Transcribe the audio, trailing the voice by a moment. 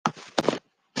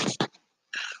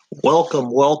Welcome,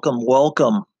 welcome,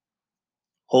 welcome.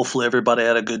 Hopefully, everybody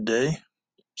had a good day.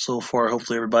 So far,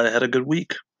 hopefully, everybody had a good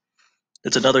week.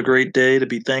 It's another great day to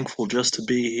be thankful just to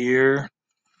be here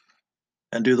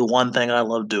and do the one thing I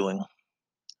love doing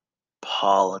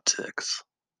politics.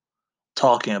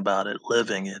 Talking about it,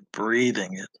 living it,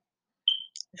 breathing it,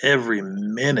 every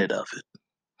minute of it.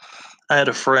 I had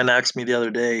a friend ask me the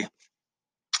other day,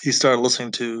 he started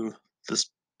listening to this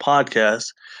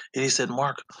podcast, and he said,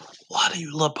 Mark, why do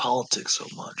you love politics so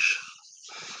much?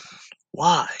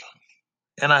 Why?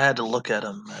 And I had to look at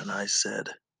him and I said,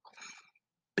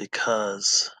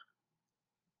 because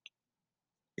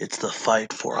it's the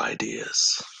fight for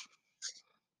ideas.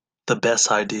 The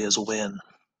best ideas win.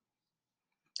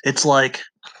 It's like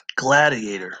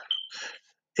Gladiator.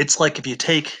 It's like if you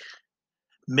take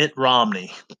Mitt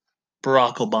Romney,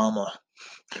 Barack Obama,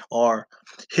 or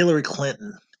Hillary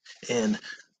Clinton and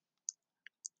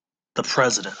the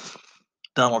president,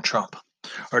 Donald Trump,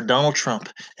 or Donald Trump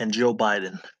and Joe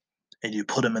Biden, and you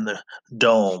put them in the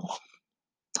dome.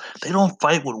 They don't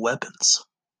fight with weapons.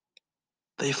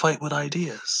 They fight with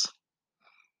ideas.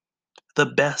 The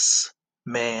best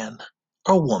man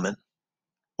or woman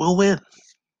will win.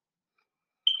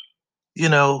 You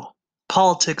know,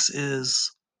 politics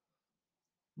is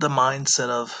the mindset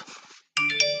of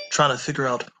trying to figure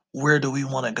out where do we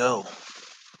want to go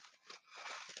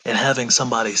and having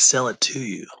somebody sell it to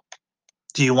you.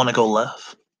 Do you want to go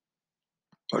left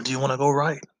or do you want to go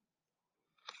right?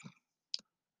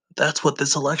 That's what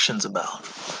this election's about.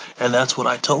 And that's what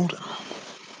I told him.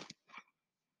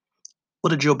 What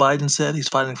did Joe Biden said? He's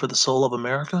fighting for the soul of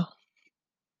America.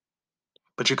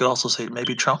 But you could also say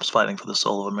maybe Trump's fighting for the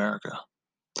soul of America.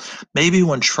 Maybe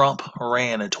when Trump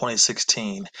ran in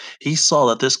 2016, he saw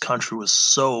that this country was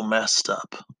so messed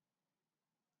up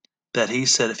that he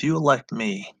said, if you elect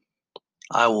me,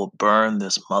 I will burn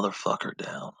this motherfucker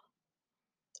down.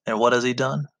 And what has he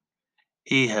done?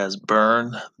 He has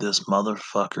burned this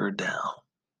motherfucker down.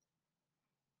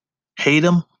 Hate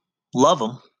him, love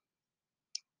him.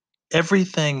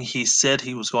 Everything he said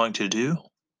he was going to do,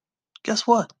 guess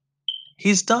what?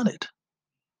 He's done it.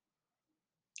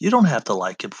 You don't have to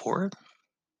like him for it.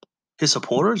 His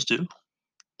supporters do.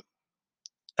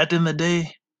 At the end of the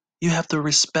day, you have to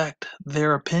respect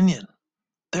their opinion.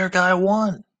 Their guy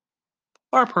won.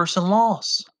 Our person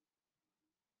lost.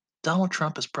 Donald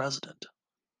Trump is president.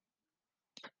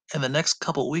 In the next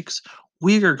couple weeks,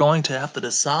 we are going to have to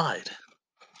decide,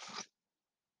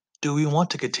 do we want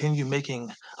to continue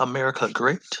making America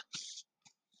great?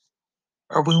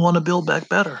 Or we want to build back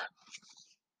better?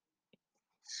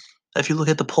 If you look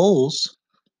at the polls,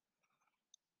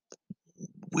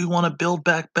 we want to build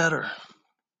back better.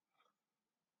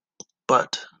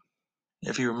 But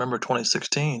if you remember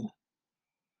 2016,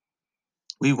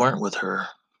 we weren't with her.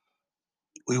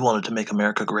 We wanted to make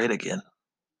America great again.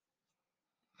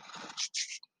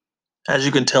 As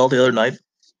you can tell, the other night,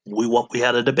 we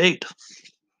had a debate,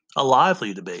 a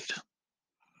lively debate,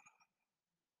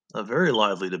 a very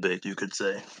lively debate, you could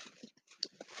say.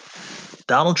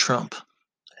 Donald Trump,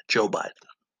 Joe Biden.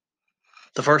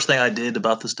 The first thing I did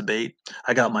about this debate,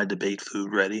 I got my debate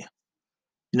food ready.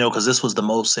 Because this was the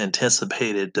most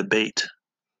anticipated debate,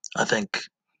 I think,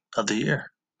 of the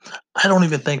year. I don't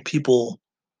even think people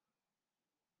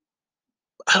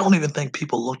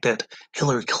looked at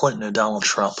Hillary Clinton and Donald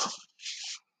Trump.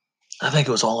 I think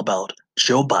it was all about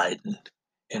Joe Biden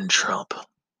and Trump.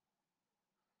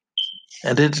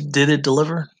 And did it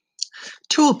deliver?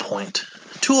 To a point.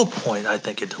 To a point, I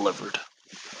think it delivered.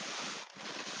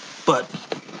 But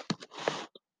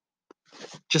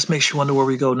just makes you wonder where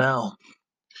we go now.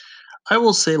 I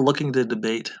will say, looking at the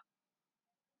debate,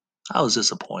 I was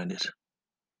disappointed.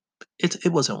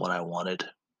 It wasn't what I wanted.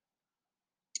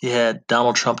 You had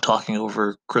Donald Trump talking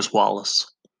over Chris Wallace.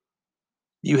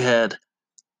 You had,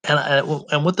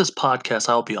 and with this podcast,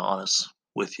 I'll be honest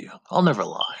with you. I'll never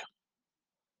lie.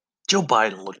 Joe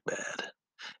Biden looked bad.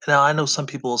 Now, I know some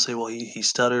people will say, well, he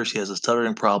stutters, he has a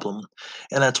stuttering problem,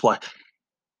 and that's why.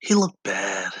 He looked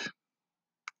bad.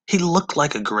 He looked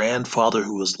like a grandfather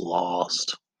who was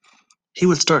lost. He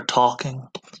would start talking,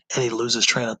 and he'd lose his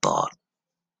train of thought.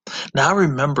 Now, I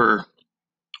remember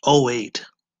 '08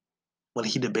 when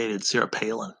he debated Sarah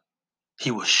Palin.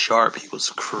 He was sharp, he was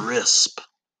crisp.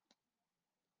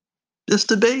 This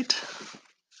debate,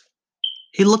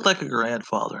 he looked like a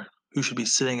grandfather who should be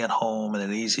sitting at home in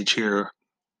an easy chair,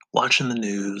 watching the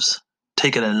news,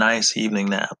 taking a nice evening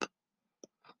nap.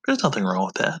 There's nothing wrong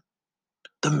with that.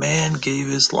 The man gave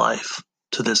his life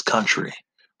to this country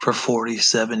for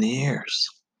 47 years.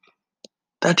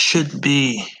 That's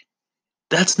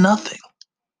nothing.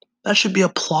 That should be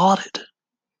applauded.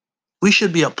 We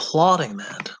should be applauding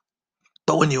that.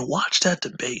 But when you watch that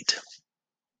debate,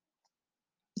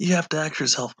 you have to ask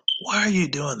yourself, why are you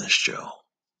doing this, Joe?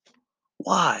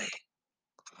 Why?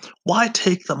 Why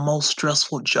take the most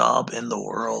stressful job in the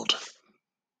world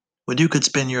when you could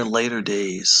spend your later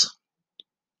days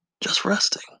just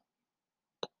resting,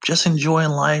 just enjoying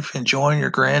life, enjoying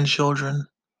your grandchildren,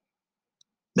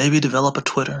 maybe develop a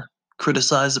Twitter,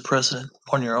 criticize the president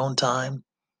on your own time,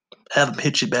 have him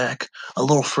hit you back, a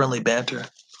little friendly banter?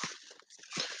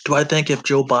 Do I think if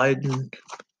Joe Biden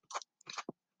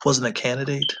wasn't a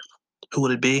candidate, who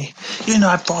would it be?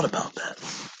 I've thought about that.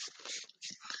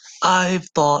 I've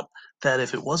thought that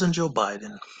if it wasn't Joe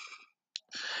Biden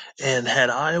and had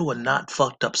Iowa not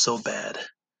fucked up so bad,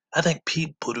 I think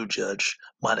Pete Buttigieg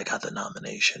might have got the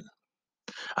nomination.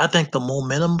 I think the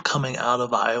momentum coming out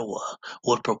of Iowa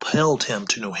would have propelled him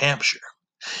to New Hampshire.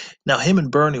 Now, him and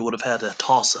Bernie would have had a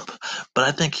toss up, but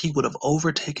I think he would have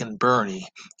overtaken Bernie,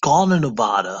 gone to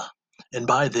Nevada, and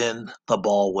by then the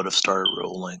ball would have started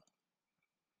rolling.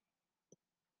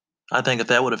 I think if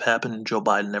that would have happened, Joe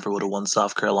Biden never would have won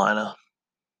South Carolina.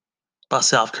 By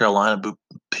South Carolina,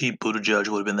 Pete Buttigieg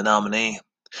would have been the nominee.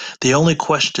 The only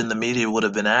question the media would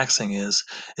have been asking is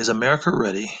America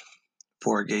ready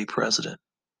for a gay president?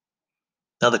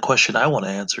 Now, the question I want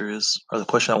to answer is, or the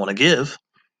question I want to give,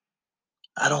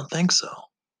 I don't think so.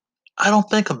 I don't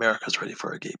think America's ready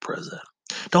for a gay president.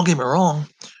 Don't get me wrong,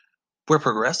 we're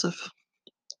progressive.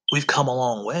 We've come a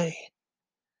long way,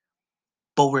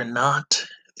 but we're not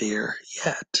there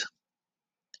yet.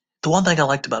 The one thing I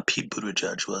liked about Pete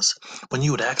Buttigieg was when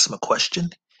you would ask him a question,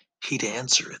 he'd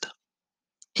answer it.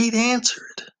 He'd answer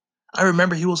it. I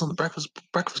remember he was on the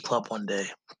Breakfast Club one day,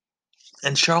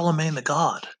 and Charlemagne the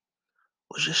God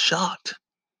was just shocked.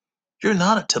 You're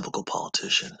not a typical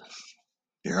politician.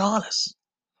 You're honest.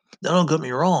 Now, don't get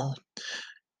me wrong.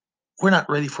 We're not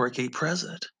ready for a gay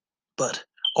president, but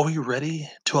are we ready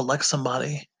to elect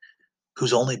somebody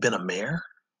who's only been a mayor,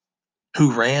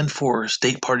 who ran for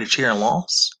state party chair and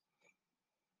lost,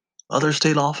 other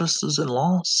state offices and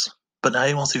lost, but now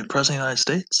he wants to be president of the United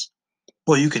States?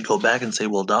 Well, you could go back and say,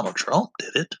 well, Donald Trump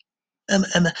did it. And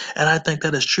I think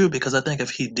that is true because I think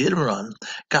if he did run,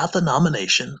 got the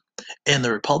nomination, and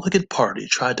the Republican Party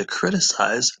tried to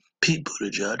criticize Pete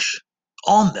Buttigieg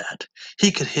on that,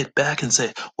 he could hit back and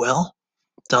say, well,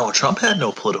 Donald Trump had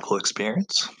no political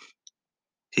experience.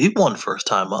 He won first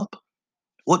time up.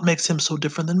 What makes him so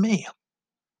different than me?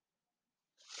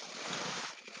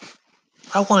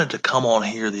 I wanted to come on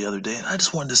here the other day and I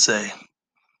just wanted to say,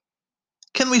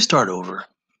 can we start over?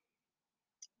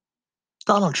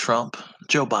 Donald Trump,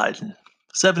 Joe Biden,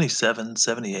 77,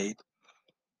 78.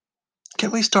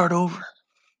 Can we start over?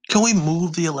 Can we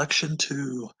move the election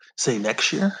to, say,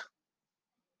 next year?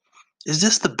 Is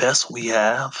this the best we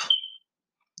have?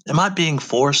 Am I being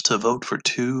forced to vote for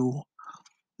two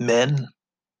men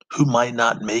who might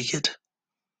not make it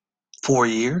 4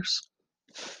 years?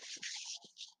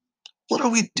 What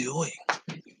are we doing?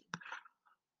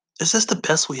 Is this the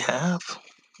best we have?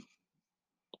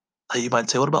 You might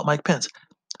say, what about Mike Pence?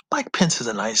 Mike Pence is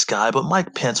a nice guy, but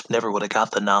Mike Pence never would have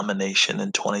got the nomination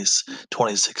in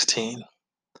 2016.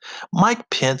 Mike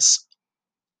Pence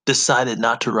decided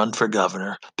not to run for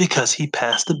governor because he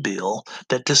passed a bill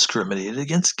that discriminated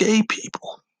against gay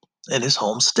people in his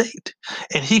home state.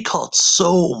 And he caught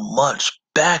so much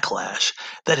backlash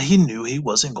that he knew he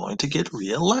wasn't going to get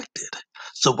reelected.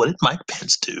 So what did Mike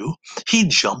Pence do? He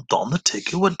jumped on the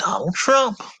ticket with Donald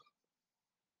Trump.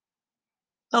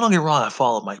 Now, don't get me wrong, I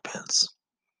followed Mike Pence.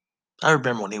 I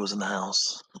remember when he was in the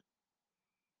House.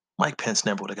 Mike Pence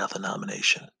never would have got the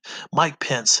nomination. Mike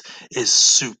Pence is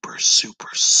super, super,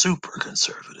 super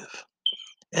conservative.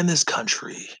 And this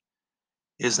country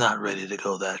is not ready to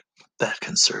go that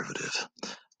conservative.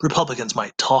 Republicans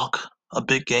might talk a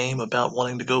big game about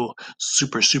wanting to go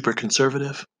super, super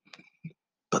conservative,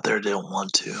 but they don't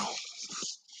want to.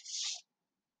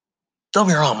 Don't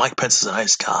get me wrong, Mike Pence is a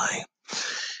nice guy.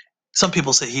 Some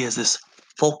people say he has this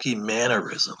folky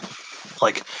mannerism,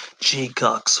 like G.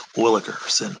 Gux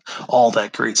Willikers and all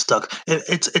that great stuff.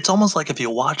 It's almost like if you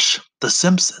watch The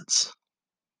Simpsons,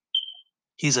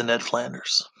 he's a Ned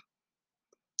Flanders.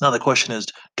 Now the question is,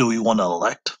 do we want to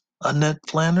elect a Ned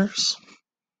Flanders?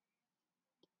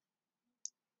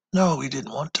 No, we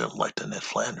didn't want to elect a Ned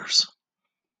Flanders.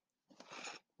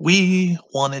 We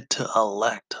wanted to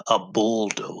elect a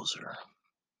bulldozer.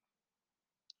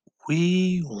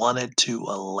 We wanted to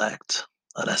elect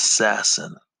an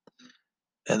assassin.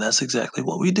 And that's exactly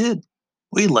what we did.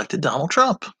 We elected Donald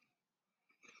Trump.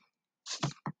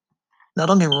 Now,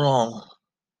 don't get me wrong.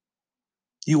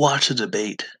 You watch the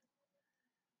debate.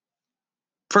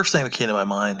 First thing that came to my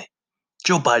mind,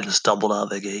 Joe Biden stumbled out of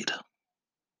the gate.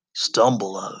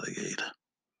 Stumbled out of the gate.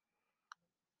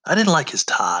 I didn't like his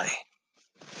tie.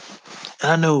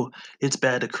 And I know it's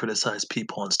bad to criticize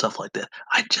people and stuff like that.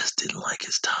 I just didn't like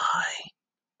his tie.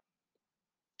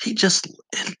 He just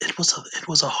it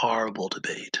was a horrible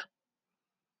debate.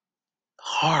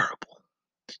 Horrible.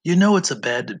 You know it's a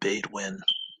bad debate when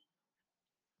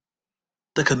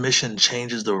the commission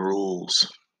changes the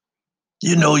rules.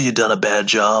 You know you've done a bad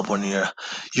job when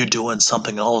you're doing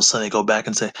something and all of a sudden they go back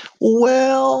and say,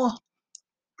 "Well,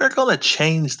 we're gonna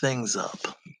change things up."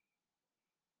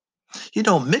 You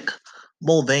know, Mick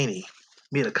Mulvaney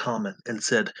made a comment and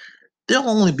said there'll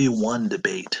only be one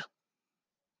debate,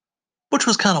 which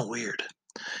was kind of weird.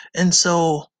 And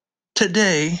so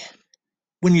today,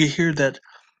 when you hear that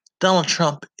Donald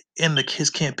Trump and his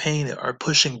campaign are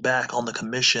pushing back on the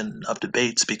commission of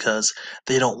debates because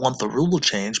they don't want the rule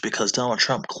change because Donald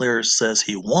Trump clear says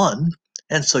he won,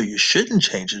 and so you shouldn't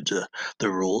change it to the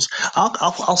rules.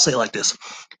 I'll say it like this: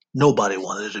 nobody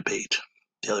wanted a debate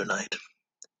the other night.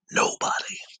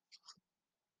 Nobody.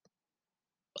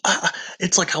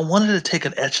 It's like I wanted to take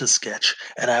an etch a sketch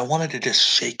and I wanted to just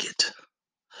shake it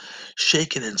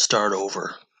and start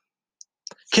over.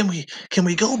 Can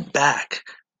we go back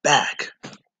back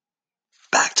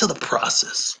to the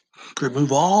process?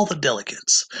 Remove all the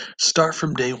delegates. Start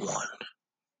from day one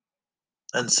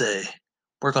and say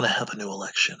we're going to have a new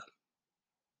election.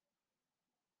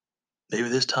 Maybe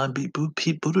this time Pete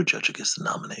Buttigieg gets the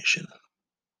nomination.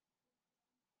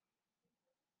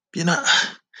 You know,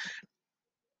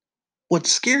 what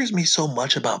scares me so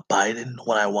much about Biden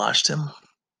when I watched him,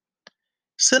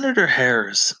 Senator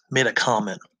Harris made a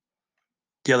comment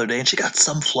the other day, and she got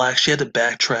some flack. She had to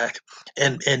backtrack,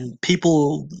 and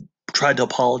people tried to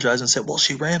apologize and said, "Well,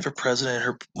 she ran for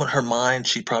president. Her mind,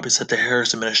 she probably said the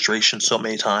Harris administration so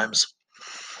many times."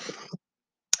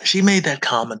 She made that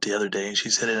comment the other day, and she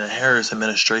said in a Harris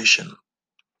administration,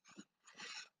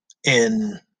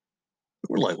 and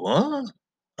we're like, "What?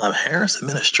 A Harris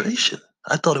administration?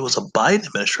 I thought it was a Biden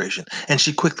administration." And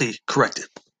she quickly corrected.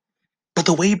 But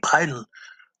the way Biden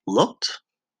looked,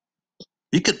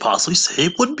 you could possibly say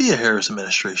it wouldn't be a Harris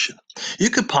administration. You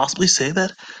could possibly say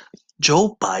that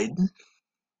Joe Biden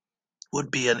would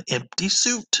be an empty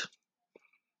suit.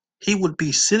 He would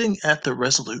be sitting at the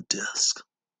Resolute desk,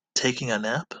 taking a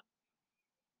nap,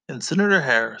 and Senator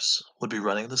Harris would be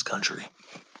running this country.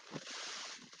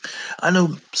 I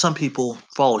know some people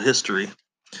follow history,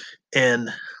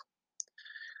 and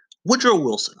Woodrow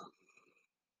Wilson,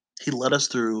 he led us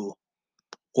through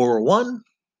World War I,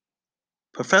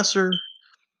 professor,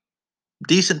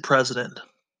 decent president,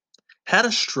 had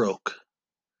a stroke,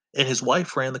 and his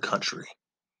wife ran the country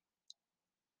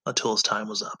until his time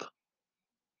was up.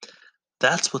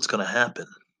 That's what's going to happen.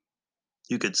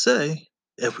 You could say,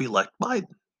 if we elect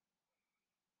Biden,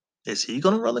 is he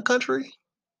going to run the country?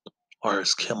 Or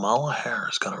is Kamala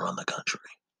Harris going to run the country?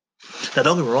 Now,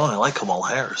 don't get me wrong, I like Kamala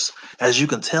Harris. As you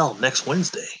can tell, next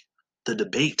Wednesday, the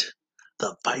debate,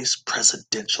 the vice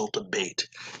presidential debate,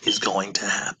 is going to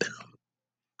happen.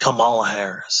 Kamala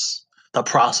Harris, the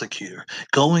prosecutor,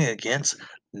 going against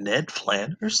Ned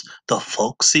Flanders, the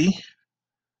folksy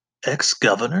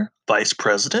ex-governor, vice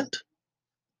president,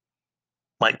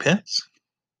 Mike Pence.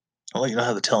 Well, you don't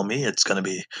have to tell me it's going to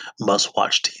be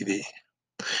must-watch TV.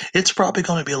 It's probably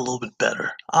going to be a little bit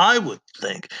better, I would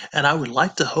think, and I would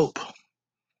like to hope,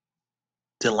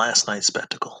 than last night's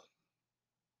spectacle.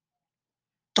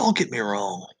 Don't get me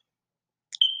wrong.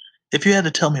 If you had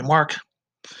to tell me, Mark,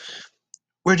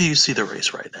 where do you see the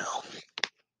race right now?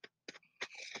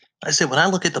 I say, when I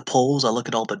look at the polls, I look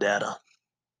at all the data,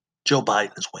 Joe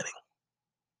Biden is winning.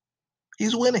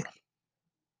 He's winning.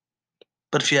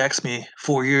 But if you asked me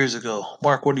 4 years ago,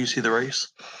 Mark, where do you see the race?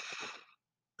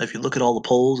 If you look at all the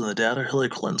polls and the data, Hillary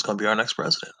Clinton's going to be our next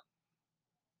president.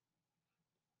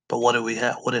 But what did we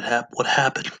have? What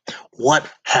happened?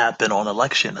 What happened on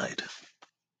election night?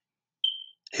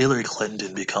 Hillary Clinton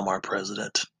didn't become our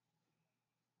president.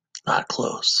 Not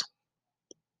close.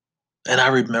 And I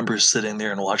remember sitting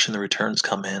there and watching the returns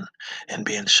come in and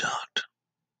being shocked.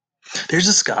 There's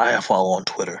this guy I follow on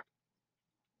Twitter,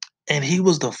 and he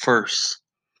was the first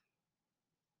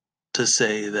to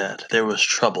say that there was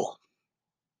trouble.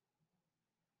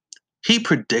 He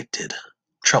predicted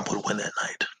Trump would win that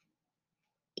night.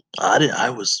 I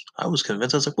was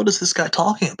convinced. I was like, what is this guy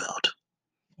talking about?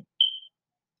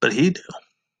 But he knew.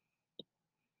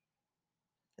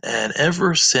 And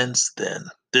ever since then,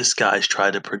 this guy's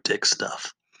tried to predict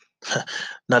stuff.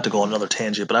 Not to go on another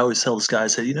tangent, but I always tell this guy, I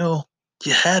said, you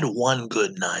had one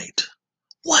good night.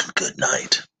 One good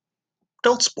night.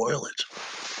 Don't spoil it.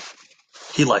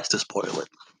 He likes to spoil it.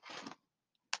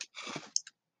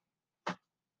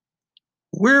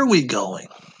 where are we going?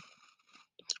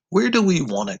 Where do we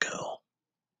want to go?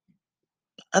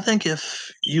 I think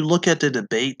if you look at the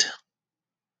debate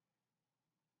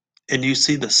and you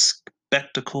see the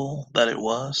spectacle that it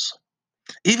was,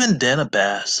 even Dana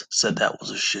Bass said that was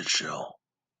a shit show.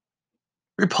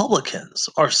 Republicans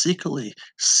are secretly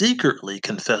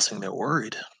confessing they're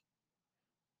worried.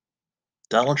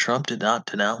 Donald Trump did not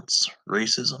denounce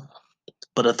racism,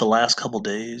 but at the last couple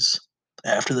days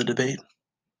after the debate,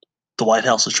 the White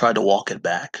House has tried to walk it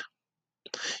back.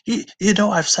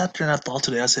 I've sat there and I thought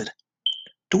today, I said,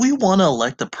 do we want to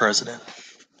elect a president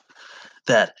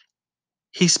that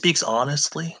he speaks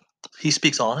honestly? He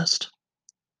speaks honest,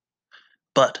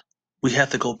 but we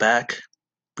have to go back.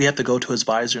 We have to go to his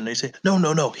advisor and they say, no,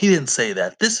 no, no, he didn't say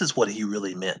that. This is what he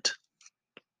really meant.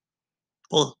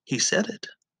 Well, he said it,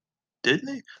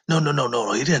 didn't he? No, no, no, no,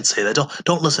 no, he didn't say that.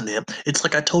 Don't listen to him. It's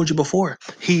like I told you before.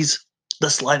 He's the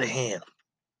sleight of hand,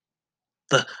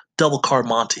 the double card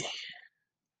Monty.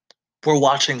 We're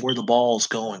watching where the ball's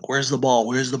going. Where's the ball?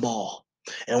 Where's the ball?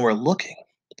 And we're looking.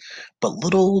 But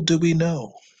little do we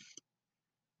know,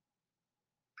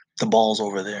 the ball's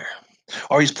over there.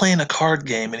 Or he's playing a card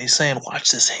game and he's saying,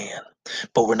 watch this hand.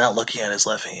 But we're not looking at his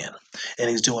left hand. And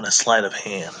he's doing a sleight of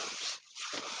hand.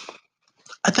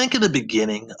 I think in the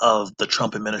beginning of the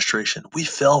Trump administration, we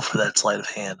fell for that sleight of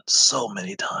hand so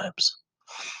many times.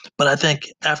 But I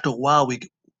think after a while, we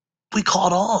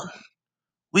caught on.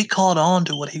 We caught on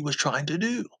to what he was trying to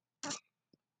do.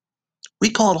 We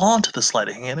caught on to the sleight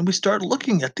of hand and we started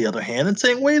looking at the other hand and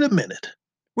saying, wait a minute,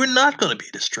 we're not going to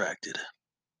be distracted.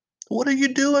 What are you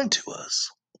doing to us?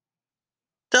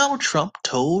 Donald Trump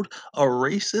told a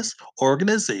racist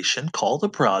organization called the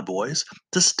Proud Boys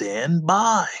to stand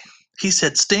by. He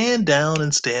said, stand down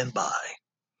and stand by.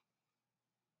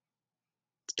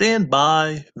 Stand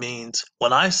by means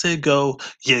when I say go,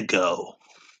 you go.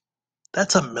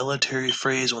 That's a military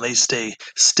phrase when they say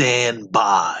stand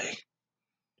by.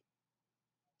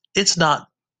 It's not,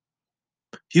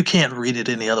 you can't read it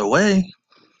any other way.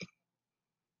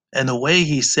 And the way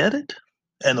he said it,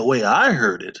 and the way I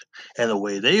heard it, and the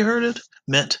way they heard it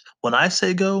meant when I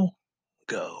say go,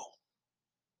 go.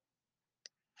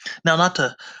 Now, not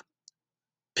to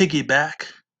piggyback,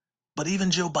 but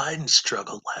even Joe Biden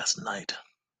struggled last night.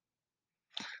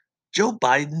 Joe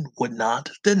Biden would not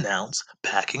denounce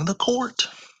packing the court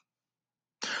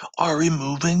or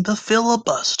removing the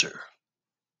filibuster.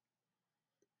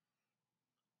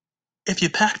 If you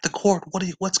pack the court,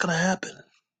 what's going to happen?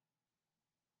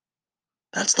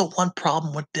 That's the one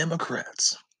problem with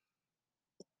Democrats.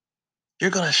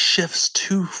 You're going to shift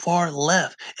too far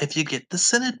left if you get the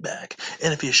Senate back.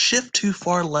 And if you shift too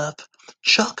far left,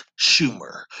 Chuck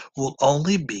Schumer will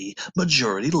only be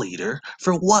majority leader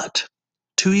for what?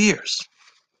 2 years.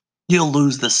 You'll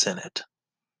lose the Senate.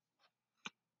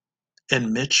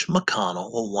 And Mitch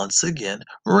McConnell will once again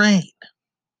reign.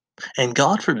 And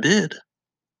God forbid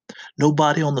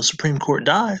nobody on the Supreme Court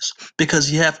dies because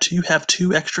you have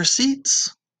two extra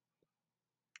seats.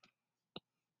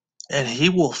 And he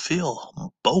will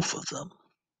fill both of them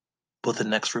with the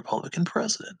next Republican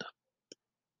president.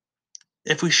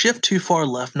 If we shift too far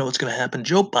left, know what's going to happen.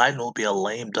 Joe Biden will be a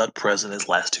lame duck president his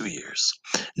last 2 years.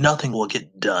 Nothing will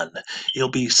get done.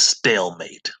 It'll be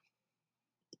stalemate.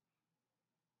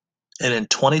 And in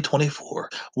 2024,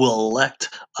 we'll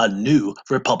elect a new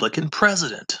Republican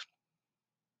president.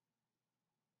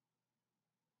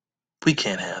 We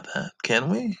can't have that, can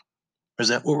we? Is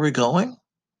that where we're going?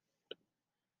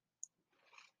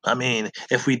 I mean,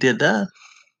 if we did that,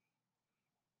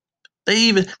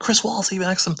 Chris Wallace even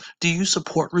asked them, do you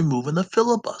support removing the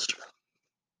filibuster?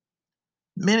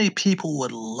 Many people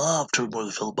would love to remove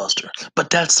the filibuster, but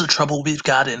that's the trouble we've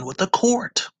got in with the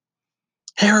court.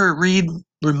 Harry Reid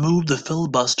removed the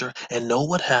filibuster, and know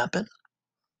what happened?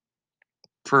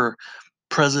 For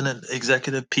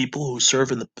executive people who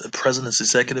serve in the president's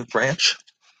executive branch,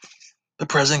 the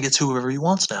president gets whoever he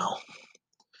wants now.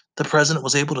 The president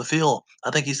was able to fill,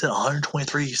 I think he said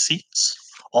 123 seats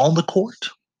on the court.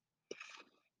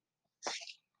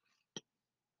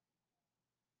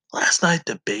 Last night's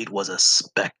debate was a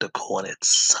spectacle and it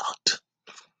sucked.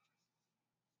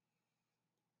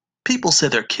 People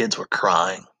said their kids were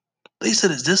crying. They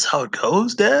said, is this how it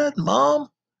goes, Dad, Mom?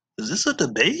 Is this a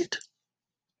debate?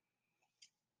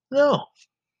 No.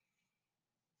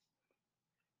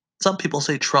 Some people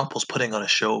say Trump was putting on a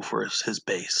show for his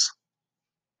base.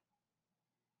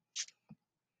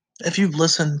 If you've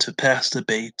listened to past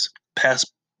debates,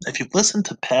 if you've listened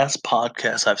to past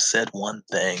podcasts, I've said one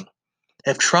thing.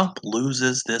 If Trump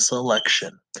loses this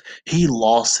election, he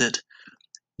lost it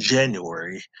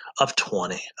January of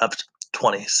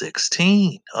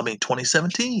 2017.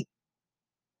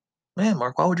 Man,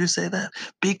 Mark, why would you say that?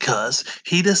 Because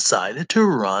he decided to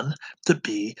run to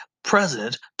be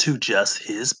president to just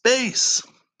his base.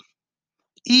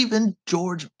 Even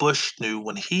George Bush knew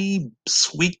when he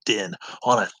sweeped in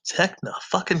on a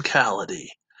techno-fucking-cality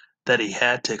that he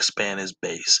had to expand his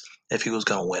base if he was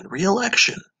going to win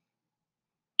re-election.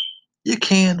 You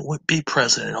can't be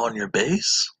president on your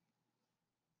base.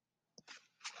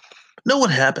 Know what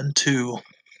happened to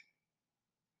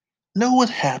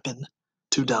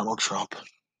Donald Trump?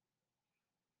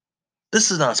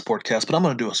 This is not a sportcast, but I'm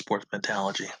going to do a sports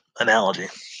analogy.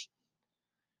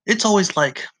 It's always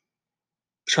like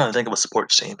trying to think of a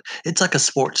sports team. It's like a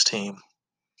sports team,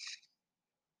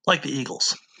 like the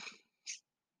Eagles.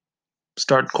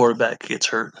 Starting quarterback gets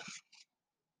hurt.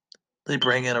 They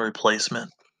bring in a replacement.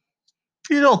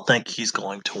 You don't think he's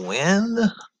going to win,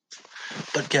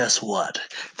 but guess what?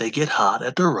 They get hot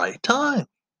at the right time.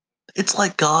 It's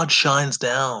like God shines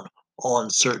down on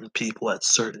certain people at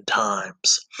certain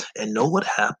times. And know what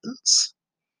happens?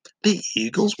 The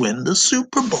Eagles win the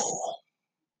Super Bowl.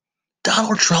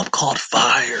 Donald Trump caught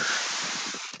fire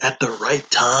at the right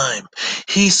time.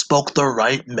 He spoke the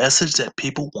right message that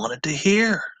people wanted to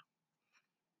hear.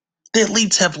 The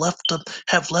elites have left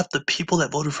the people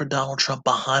that voted for Donald Trump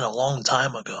behind a long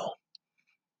time ago.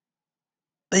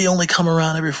 They only come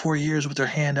around every 4 years with their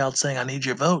hand out saying, I need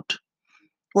your vote.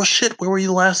 Well, shit, where were you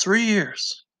the last 3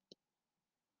 years?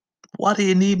 Why do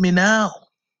you need me now?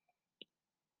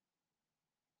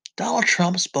 Donald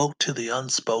Trump spoke to the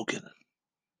unspoken,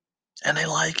 and they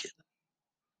like it.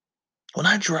 When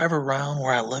I drive around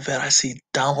where I live at, I see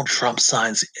Donald Trump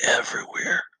signs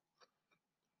everywhere.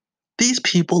 These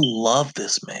people love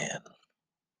this man.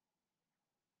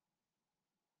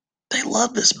 They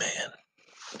love this man.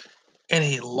 And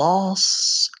he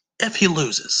lost, if he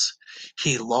loses,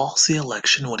 he lost the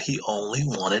election when he only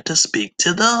wanted to speak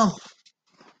to them.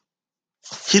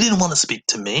 He didn't want to speak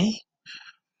to me.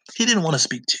 He didn't want to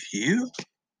speak to you.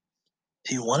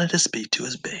 He wanted to speak to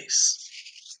his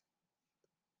base.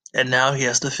 And now he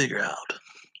has to figure out,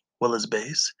 will his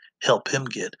base help him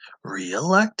get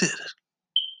reelected?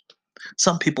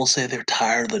 Some people say they're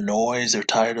tired of the noise, they're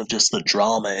tired of just the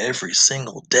drama every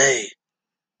single day.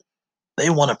 They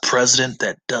want a president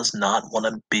that does not want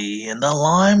to be in the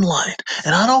limelight,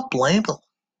 and I don't blame them.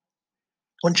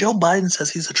 When Joe Biden says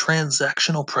he's a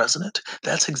transactional president,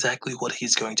 that's exactly what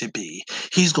he's going to be.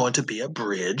 He's going to be a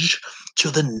bridge to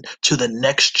the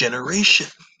next generation.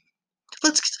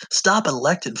 Let's stop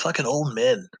electing fucking old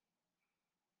men.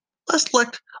 Let's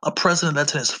elect a president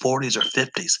that's in his 40s or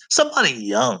 50s. Somebody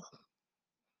young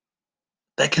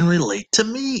that can relate to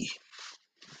me.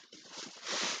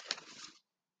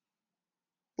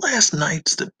 Last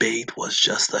night's debate was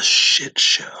just a shit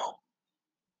show.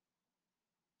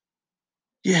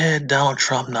 You had Donald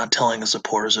Trump not telling his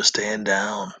supporters to stand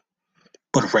down,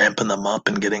 but ramping them up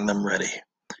and getting them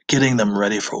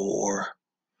ready for war.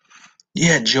 You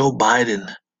had Joe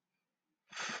Biden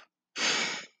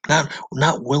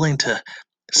not willing to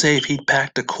say if he'd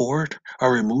pack the court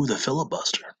or remove the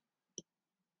filibuster.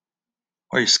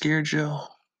 Are you scared, Joe?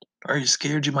 Are you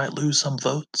scared you might lose some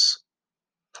votes?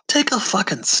 Take a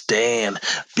fucking stand.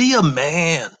 Be a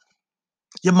man.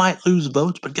 You might lose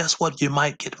votes, but guess what? You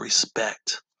might get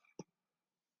respect.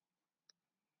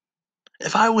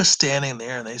 If I was standing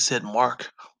there and they said,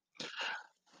 Mark,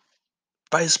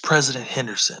 Vice President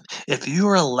Henderson, if you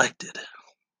are elected,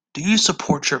 do you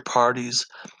support your party's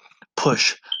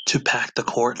push to pack the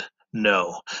court?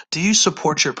 No. Do you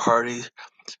support your party's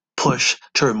push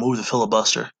to remove the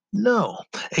filibuster? No.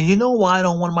 And you know why I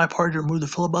don't want my party to remove the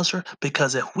filibuster?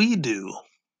 Because if we do,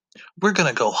 we're going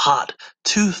to go hot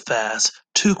too fast,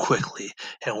 too quickly,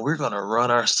 and we're going to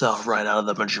run ourselves right out of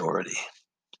the majority.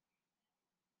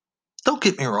 Don't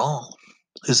get me wrong.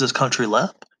 Is this country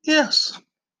left? Yes.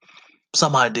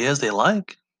 Some ideas they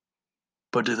like,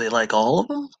 but do they like all of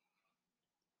them?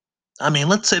 I mean,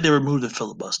 let's say they remove the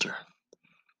filibuster.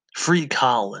 Free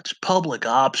college, public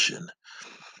option,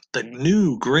 the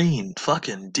new green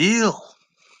fucking deal.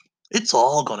 It's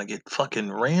all gonna get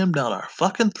fucking rammed down our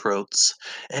fucking throats.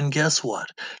 And guess what?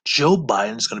 Joe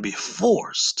Biden's gonna be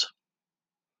forced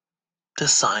to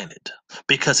sign it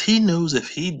because he knows if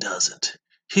he doesn't,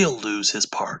 he'll lose his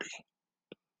party.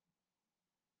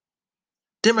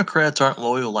 Democrats aren't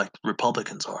loyal like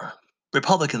Republicans are.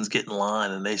 Republicans get in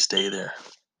line and they stay there.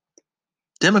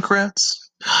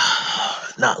 Democrats,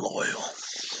 not loyal.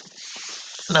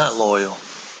 Not loyal.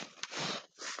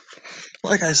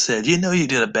 Like I said, you know you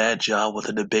did a bad job with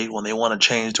the debate when they want to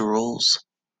change the rules.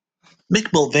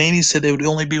 Mick Mulvaney said there would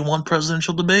only be one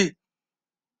presidential debate.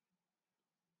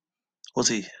 Was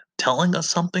he telling us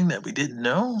something that we didn't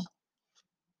know?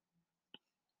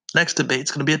 Next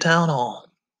debate's going to be a town hall.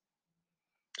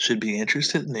 Should be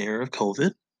interested in the era of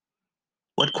COVID.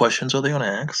 What questions are they going to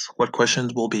ask? What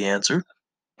questions will be answered?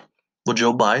 Will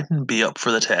Joe Biden be up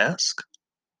for the task?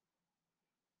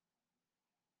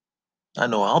 I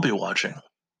know I'll be watching.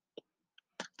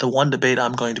 The one debate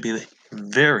I'm going to be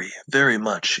very, very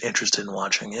much interested in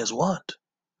watching is what?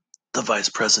 The vice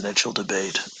presidential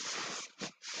debate.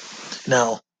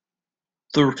 Now,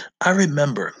 I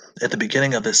remember at the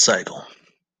beginning of this cycle,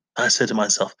 I said to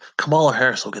myself, Kamala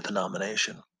Harris will get the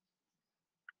nomination.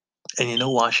 And you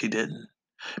know why she didn't?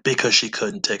 Because she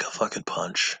couldn't take a fucking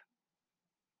punch.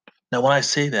 Now, when I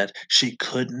say that, she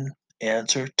couldn't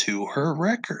answer to her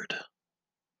record.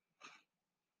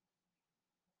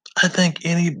 I think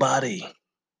anybody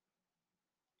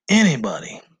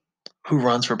who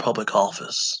runs for public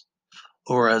office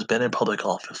or has been in public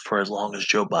office for as long as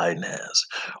Joe Biden has,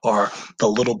 or the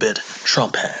little bit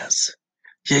Trump has,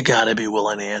 you gotta be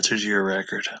willing to answer to your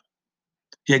record.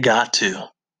 You got to.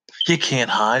 You can't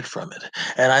hide from it.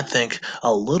 And I think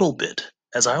a little bit,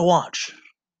 as I watch,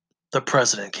 the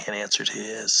president can't answer to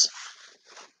his.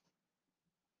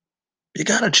 You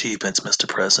got achievements, Mr.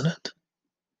 President.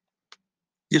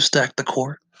 You've stacked the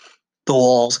court. The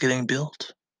wall's getting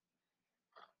built.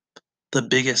 The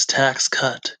biggest tax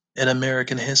cut in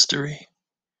American history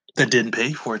that didn't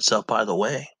pay for itself, by the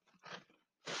way.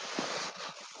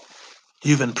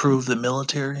 You've improved the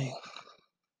military.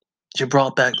 You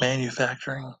brought back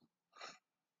manufacturing.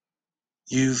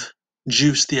 You've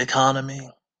juiced the economy.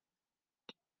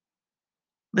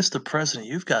 Mr. President,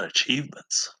 you've got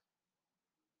achievements.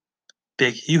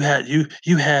 Big, you had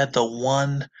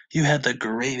the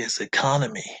greatest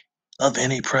economy of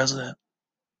any president.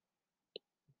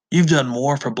 You've done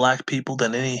more for black people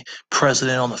than any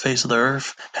president on the face of the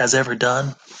earth has ever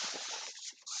done.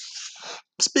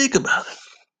 Speak about it.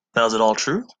 Now, is it all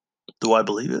true? Do I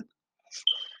believe it?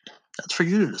 That's for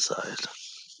you to decide.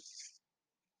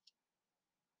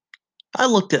 I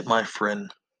looked at my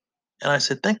friend and I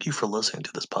said, thank you for listening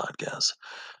to this podcast.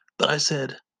 But I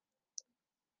said,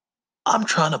 I'm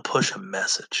trying to push a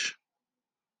message.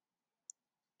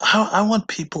 I want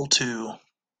people to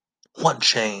want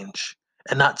change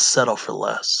and not settle for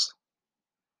less.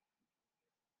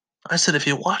 I said, if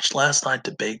you watched last night's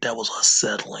debate, that was us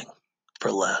settling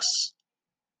for less.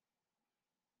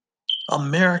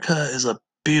 America is a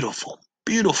beautiful,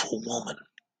 beautiful woman.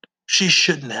 She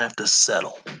shouldn't have to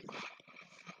settle.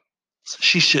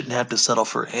 She shouldn't have to settle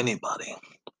for anybody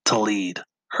to lead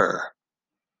her.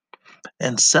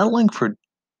 And settling for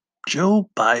Joe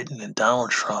Biden and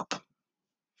Donald Trump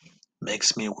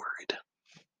makes me worried.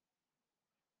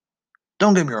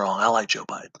 Don't get me wrong, I like Joe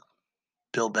Biden.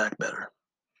 Build back better.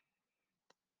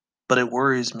 But it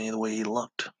worries me the way he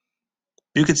looked.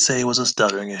 You could say it was a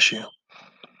stuttering issue.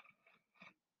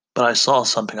 But I saw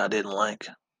something I didn't like.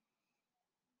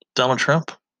 Donald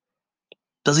Trump,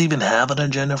 does he even have an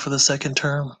agenda for the second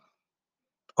term?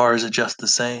 Or is it just the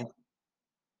same?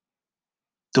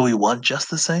 Do we want just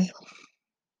the same?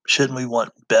 Shouldn't we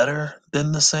want better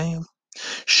than the same?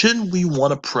 Shouldn't we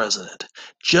want a president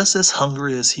just as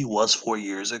hungry as he was 4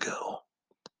 years ago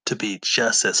to be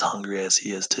just as hungry as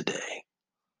he is today?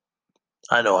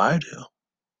 I know I do.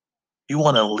 You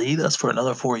want to lead us for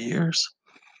another 4 years?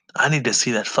 I need to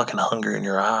see that fucking hunger in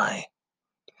your eye.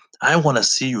 I want to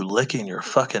see you licking your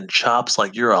fucking chops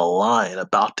like you're a lion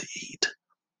about to eat.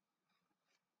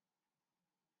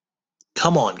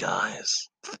 Come on, guys.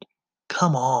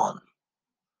 Come on.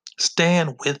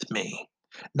 Stand with me,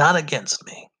 not against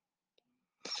me.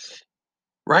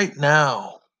 Right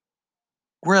now,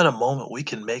 we're at a moment we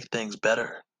can make things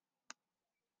better.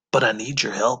 But I need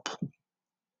your help.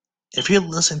 If you're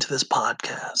listening to this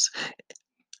podcast,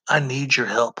 I need your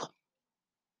help.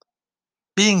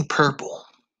 Being purple,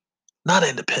 not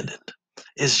independent,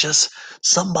 is just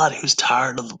somebody who's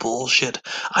tired of the bullshit.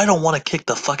 I don't want to kick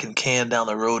the fucking can down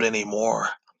the road anymore.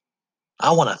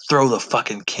 I want to throw the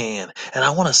fucking can and I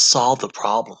want to solve the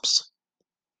problems.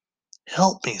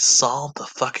 Help me solve the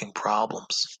fucking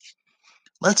problems.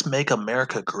 Let's make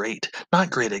America great. Not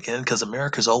great again, because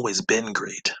America's always been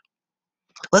great.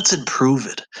 Let's improve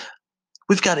it.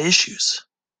 We've got issues,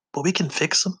 but we can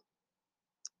fix them.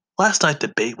 Last night's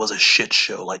debate was a shit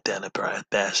show, like Dana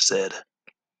Bash said.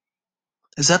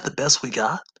 Is that the best we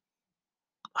got?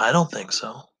 I don't think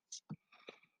so.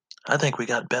 I think we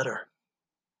got better.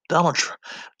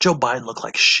 Joe Biden looked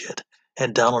like shit,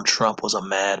 and Donald Trump was a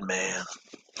madman.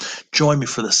 Join me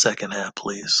for the second half,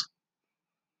 please.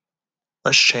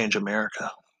 Let's change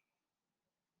America.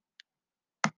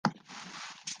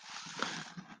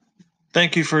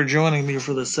 Thank you for joining me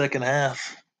for the second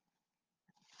half.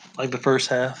 Like the first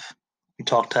half, we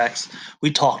talked tax,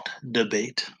 we talked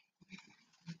debate,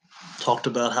 talked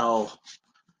about how,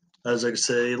 as I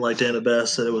say, like Dana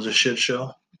Bass said, it was a shit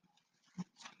show.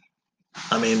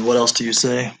 I mean, what else do you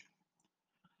say?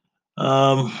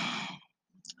 Um,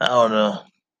 I don't know.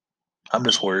 I'm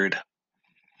just worried.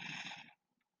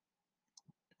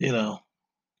 You know,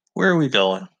 where are we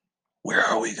going? Where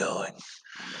are we going?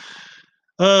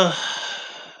 Uh,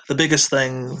 the biggest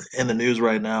thing in the news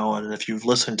right now, and if you've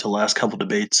listened to the last couple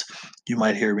debates, you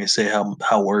might hear me say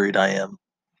how worried I am.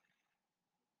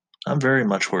 I'm very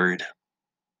much worried.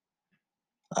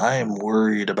 I am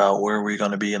worried about where we're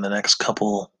going to be in the next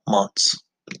couple months.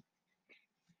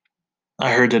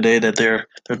 I heard today that they're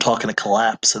talking a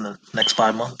collapse in the next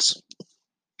 5 months.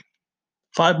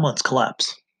 5 months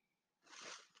collapse.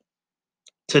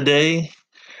 Today,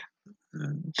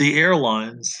 the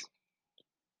airlines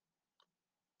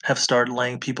have started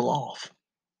laying people off,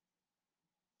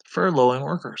 furloughing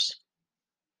workers.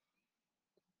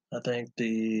 I think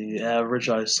the average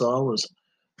I saw was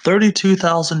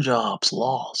 32,000 jobs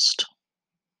lost.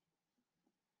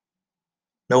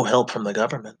 No help from the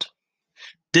government.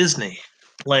 Disney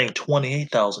laying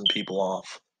 28,000 people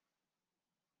off.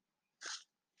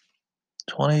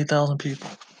 28,000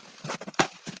 people.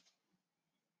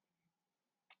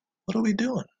 What are we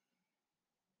doing?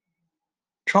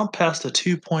 Trump passed a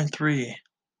 2.3,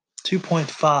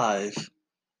 2.5,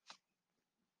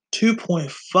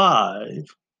 2.5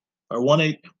 or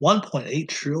 1.8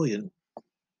 trillion.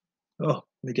 Oh, let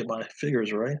me get my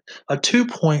figures right. A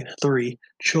 2.3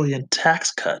 trillion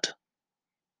tax cut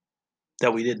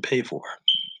that we didn't pay for.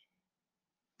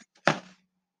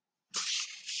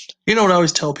 You know what I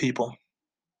always tell people?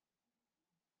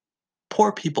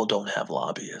 Poor people don't have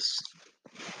lobbyists.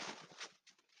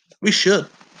 We should.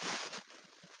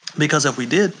 Because if we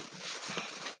did,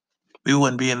 we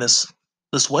wouldn't be in this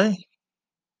way.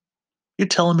 You're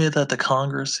telling me that the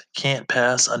Congress can't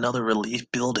pass another relief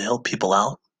bill to help people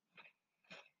out?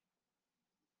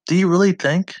 Do you really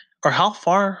think? Or how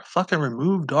far fucking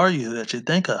removed are you that you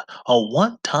think a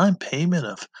one-time payment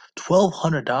of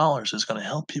 $1,200 is going to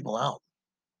help people out?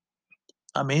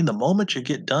 I mean, the moment you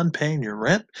get done paying your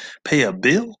rent, pay a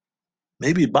bill,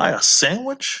 maybe buy a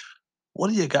sandwich, what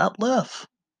do you got left?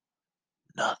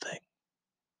 Nothing.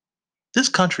 This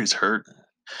country's hurting,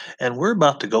 and we're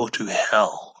about to go to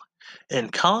hell.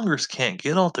 And Congress can't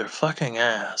get off their fucking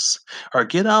ass or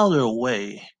get out of their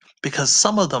way because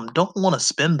some of them don't want to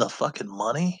spend the fucking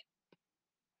money.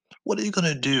 What are you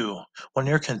going to do when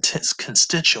your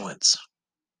constituents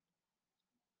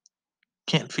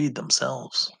can't feed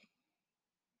themselves?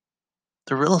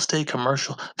 The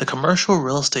commercial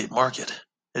real estate market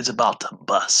is about to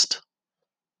bust.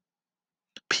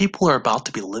 People are about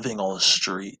to be living on the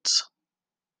streets.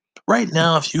 Right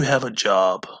now, if you have a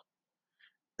job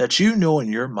that you know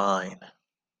in your mind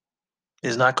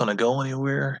is not going to go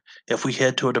anywhere, if we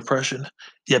head to a depression,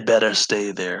 you better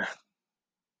stay there.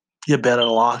 You better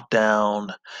lock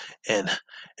down and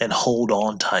and hold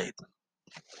on tight.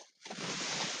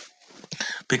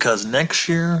 Because next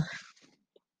year,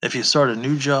 if you start a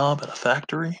new job at a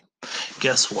factory,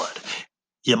 guess what?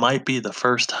 You might be the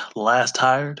first last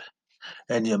hired,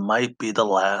 and you might be the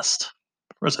last.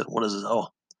 Where is it? What is it? Oh,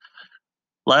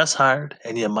 last hired,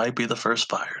 and you might be the first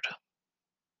fired.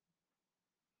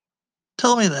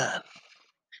 Tell me that.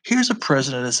 Here's a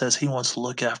president that says he wants to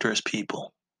look after his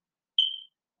people.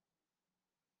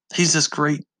 He's this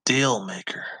great deal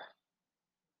maker.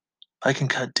 I can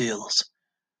cut deals.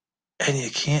 And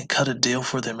you can't cut a deal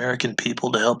for the American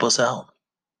people to help us out.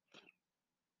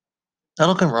 Now,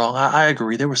 don't get me wrong. I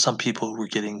agree. There were some people who were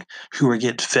getting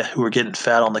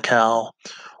fat on the cow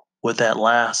with that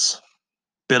last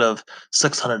bit of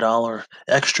 $600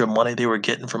 extra money they were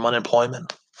getting from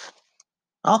unemployment.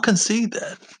 I'll concede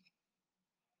that.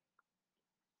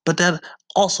 But that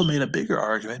also made a bigger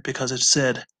argument because it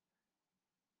said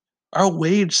our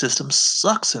wage system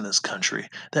sucks in this country,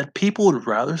 that people would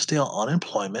rather stay on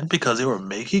unemployment because they were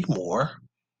making more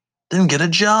than get a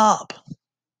job.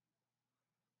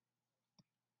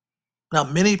 Now,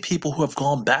 many people who have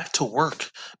gone back to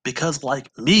work because, like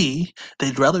me,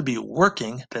 they'd rather be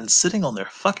working than sitting on their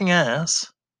fucking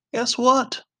ass, guess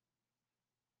what?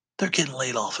 They're getting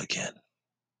laid off again.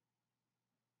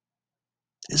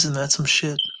 Isn't that some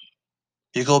shit?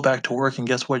 You go back to work and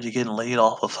guess what? You're getting laid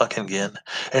off of fucking again.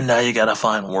 And now you gotta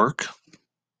find work.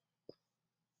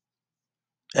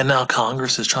 And now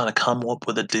Congress is trying to come up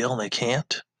with a deal and they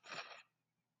can't.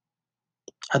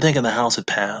 I think in the House it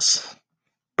passed.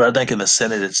 But I think in the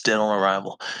Senate it's dead on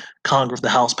arrival. Congress, the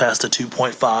House passed a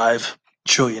 2.5.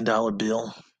 trillion-dollar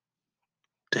bill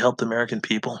to help the American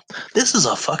people. This is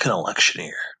a fucking election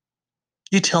year.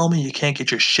 You tell me you can't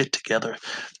get your shit together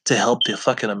to help the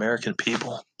fucking American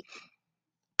people,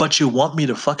 but you want me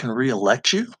to fucking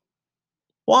reelect you?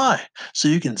 Why? So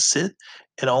you can sit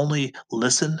and only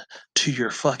listen to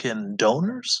your fucking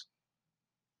donors?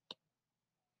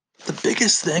 The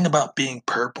biggest thing about being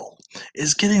purple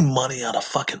is getting money out of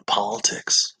fucking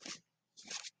politics.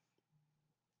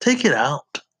 Take it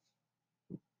out.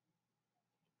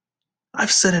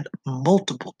 I've said it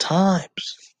multiple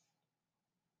times.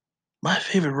 My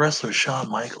favorite wrestler is Shawn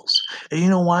Michaels. And you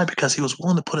know why? Because he was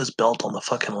willing to put his belt on the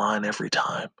fucking line every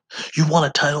time. You want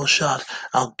a title shot?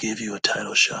 I'll give you a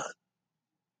title shot.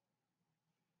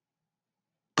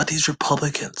 But these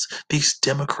Republicans, these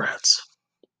Democrats,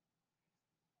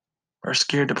 are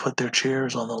scared to put their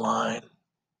chairs on the line.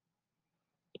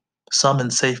 Some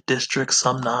in safe districts,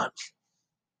 some not.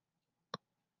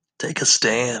 Take a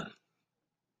stand.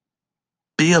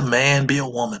 Be a man, be a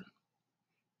woman.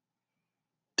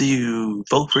 Do you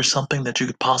vote for something that you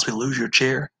could possibly lose your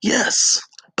chair? Yes.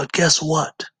 But guess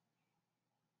what?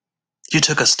 You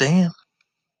took a stand.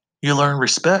 You learn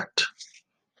respect.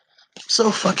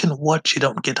 So fucking what? You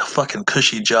don't get a fucking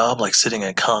cushy job like sitting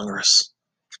in Congress,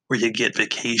 where you get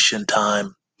vacation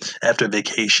time after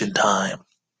vacation time.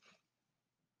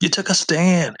 You took a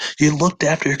stand. You looked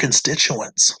after your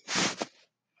constituents.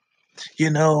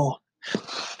 You know,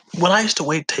 when I used to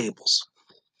wait tables,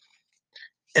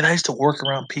 and I used to work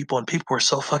around people, and people were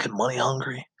so fucking money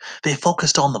hungry, they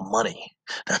focused on the money.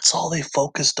 That's all they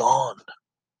focused on.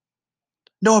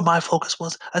 Know what my focus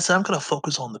was? I said, I'm going to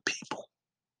focus on the people.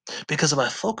 Because if I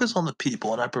focus on the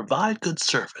people and I provide good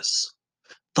service,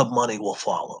 the money will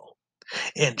follow.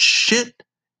 And shit,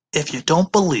 if you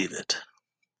don't believe it,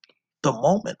 the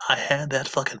moment I had that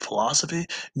fucking philosophy,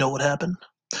 know what happened?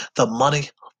 The money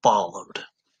followed.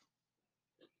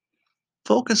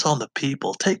 Focus on the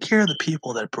people. Take care of the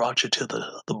people that brought you to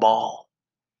the ball,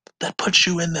 that put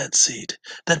you in that seat,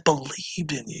 that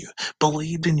believed in you,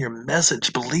 believed in your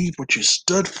message, believed what you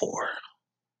stood for.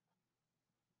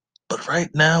 But right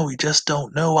now, we just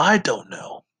don't know. I don't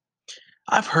know.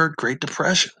 I've heard Great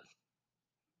Depression.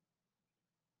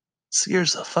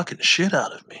 Scares the fucking shit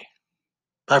out of me.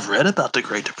 I've read about the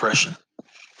Great Depression.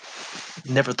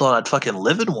 Never thought I'd fucking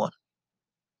live in one.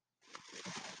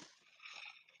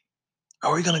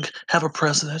 Are we gonna have a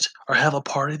president or have a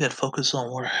party that focuses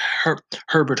on what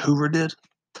Herbert Hoover did?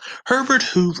 Herbert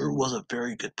Hoover was a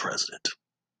very good president.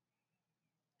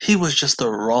 He was just the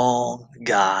wrong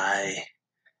guy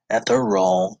at the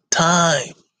wrong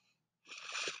time.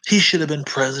 He should have been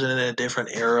president in a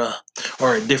different era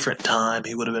or a different time.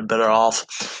 He would have been better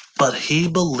off. But he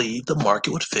believed the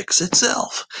market would fix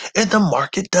itself, and the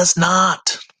market does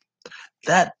not.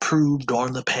 That proved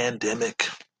during the pandemic.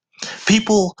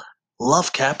 People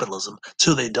love capitalism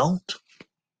till they don't.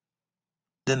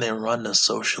 Then they run to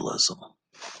socialism.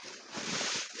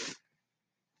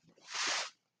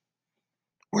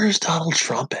 Where's Donald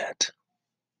Trump at?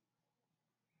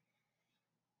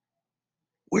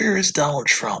 Where is Donald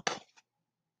Trump?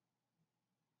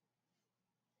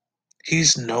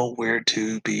 He's nowhere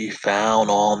to be found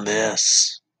on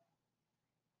this.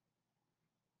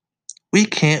 We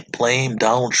can't blame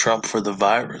Donald Trump for the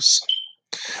virus,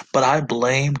 but I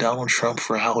blame Donald Trump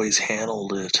for how he's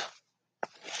handled it.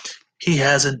 He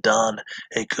hasn't done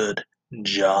a good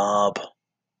job.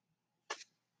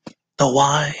 Know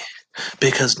why?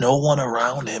 Because no one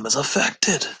around him is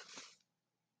affected.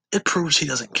 It proves he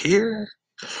doesn't care,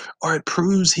 or it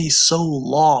proves he's so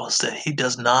lost that he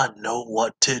does not know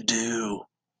what to do.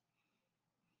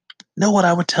 Know what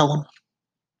I would tell him?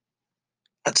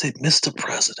 I'd say, Mr.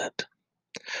 President,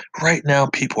 right now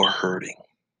people are hurting.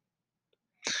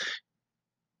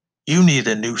 You need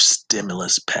a new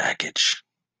stimulus package.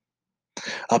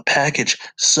 A package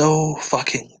so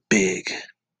fucking big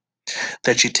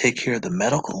that you take care of the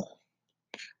medical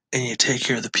and you take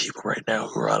care of the people right now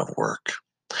who are out of work.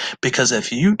 Because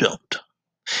if you don't,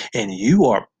 and you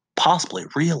are possibly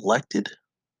reelected,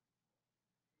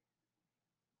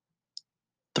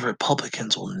 the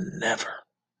Republicans will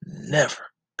never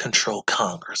control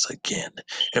Congress again.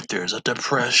 If there's a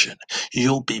depression,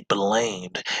 you'll be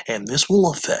blamed, and this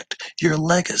will affect your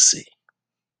legacy.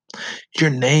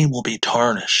 Your name will be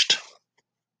tarnished.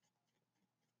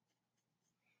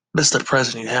 Mr.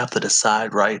 President, you have to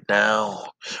decide right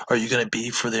now. Are you going to be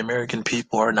for the American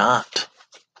people or not?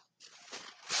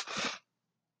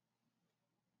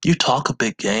 You talk a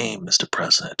big game, Mr.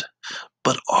 President,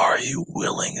 but are you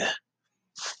willing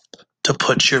to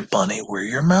put your money where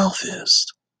your mouth is?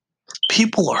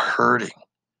 People are hurting.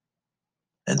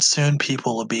 and soon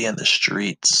people will be in the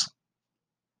streets.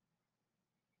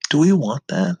 Do we want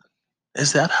that?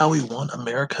 Is that how we want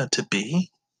America to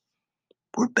be?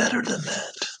 We're better than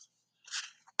that.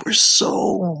 We're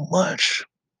so much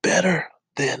better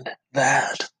than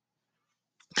that.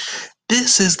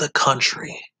 This is the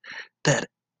country that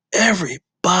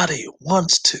everybody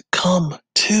wants to come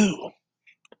to.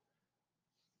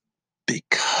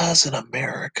 Because in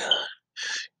America,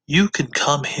 you can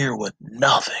come here with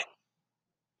nothing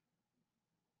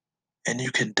and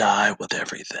you can die with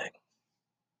everything.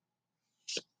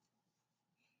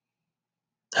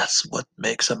 That's what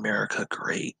makes America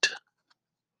great.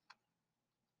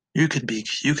 You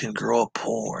can grow up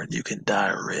poor and you can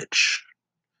die rich.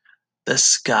 The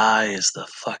sky is the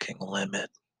fucking limit.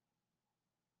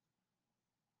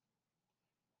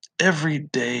 Every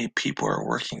day people are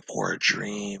working for a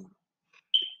dream.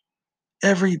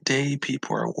 Every day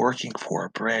people are working for a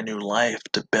brand new life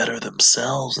to better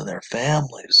themselves and their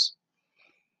families.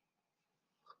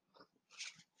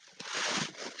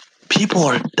 People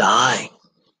are dying.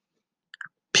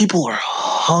 People are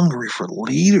hungry for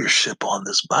leadership on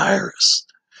this virus,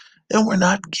 and we're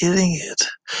not getting it.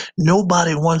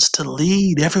 Nobody wants to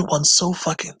lead. Everyone's so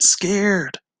fucking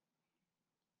scared.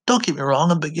 Don't get me wrong,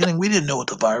 in the beginning, we didn't know what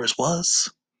the virus was.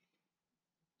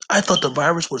 I thought the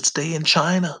virus would stay in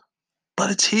China, but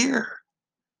it's here.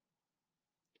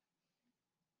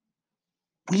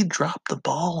 We dropped the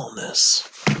ball on this.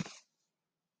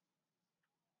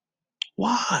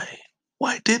 Why?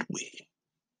 Why did we?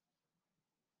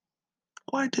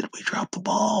 Why did we drop the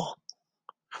ball?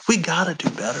 We gotta do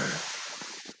better.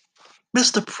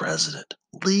 Mr. President,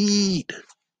 lead.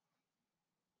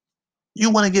 You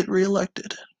want to get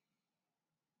reelected?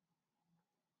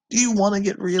 Do you want to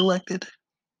get reelected?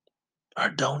 Or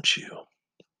don't you?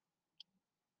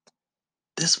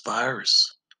 This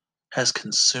virus has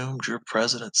consumed your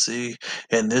presidency,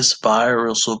 and this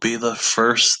virus will be the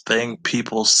first thing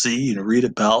people see and read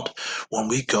about when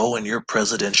we go in your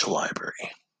presidential library.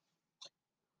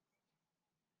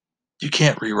 You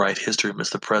can't rewrite history,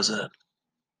 Mr. President.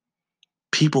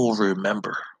 People will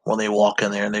remember when they walk in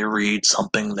there and they read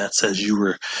something that says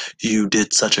you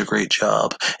did such a great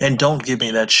job. And don't give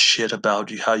me that shit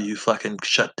about how you fucking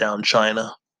shut down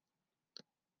China.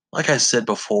 Like I said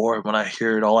before, when I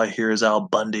hear it, all I hear is Al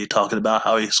Bundy talking about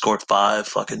how he scored 5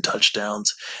 fucking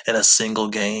touchdowns in a single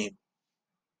game.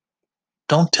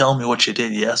 Don't tell me what you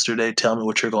did yesterday, tell me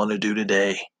what you're going to do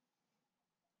today.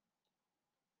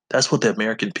 That's what the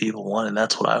American people want, and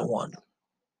that's what I want.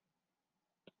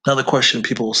 Now the question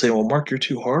people will say, well, Mark, you're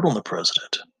too hard on the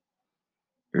president.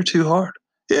 You're too hard.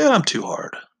 Yeah, I'm too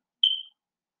hard.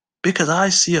 Because I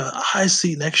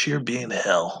see next year being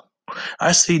hell.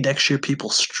 I see next year people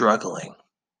struggling.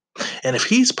 And if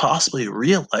he's possibly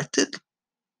reelected,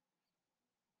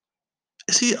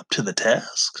 is he up to the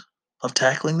task of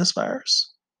tackling this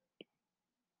virus?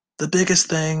 The biggest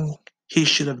thing he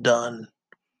should have done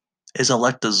is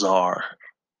elect a czar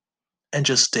and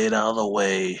just stayed out of the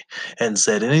way and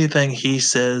said anything he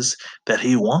says that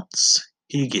he wants,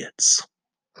 he gets.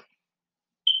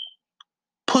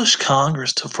 Push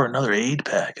Congress for another aid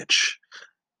package.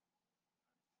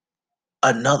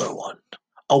 Another one.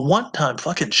 A one-time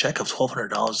fucking check of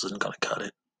 $1,200 isn't going to cut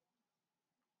it.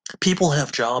 People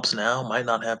have jobs now, might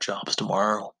not have jobs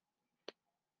tomorrow.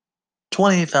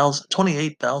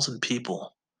 28,000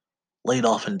 people laid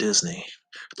off in Disney.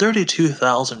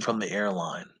 32,000 from the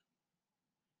airline.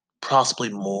 Possibly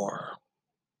more.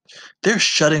 They're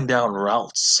shutting down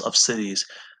routes of cities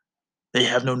they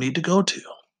have no need to go to,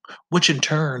 which in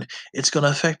turn, it's going to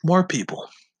affect more people.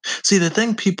 See, the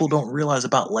thing people don't realize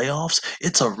about layoffs,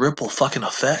 it's a ripple fucking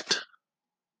effect.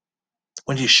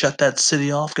 When you shut that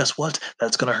city off, guess what?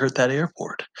 That's going to hurt that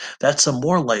airport. That's some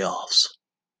more layoffs.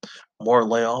 More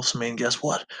layoffs mean guess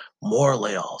what? More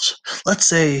layoffs. Let's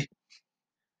say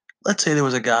there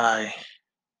was a guy,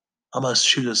 I'm going to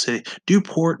choose a city,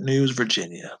 Newport News,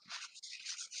 Virginia.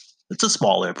 It's a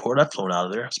small airport. I've flown out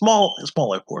of there. Small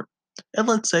airport. And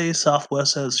let's say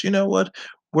Southwest says, you know what?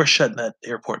 We're shutting that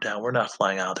airport down. We're not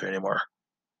flying out there anymore.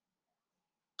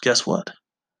 Guess what?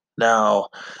 Now,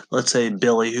 let's say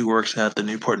Billy, who works at the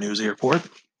Newport News Airport,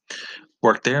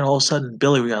 worked there, and all of a sudden,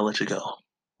 Billy, we gotta let you go.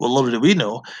 Well, little did we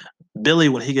know, Billy,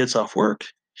 when he gets off work,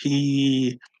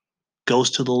 he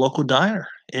goes to the local diner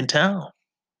in town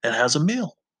and has a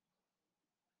meal.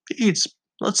 He eats,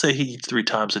 let's say he eats 3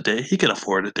 times a day. He can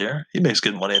afford it there. He makes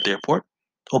good money at the airport.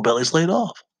 Well, Billy's laid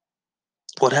off.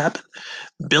 What happened?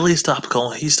 Billy stops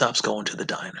going. He stops going to the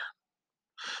diner.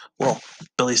 Well,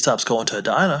 Billy stops going to a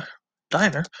diner.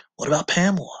 What about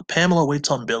Pamela? Pamela waits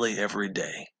on Billy every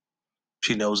day.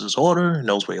 She knows his order,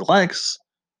 knows what he likes.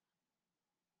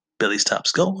 Billy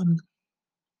stops going.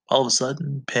 All of a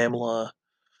sudden, Pamela,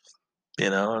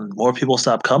 and more people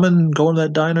stop coming, going to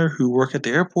that diner who work at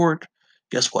the airport.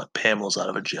 Guess what? Pamela's out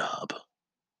of a job.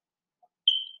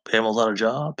 Pamela's out of a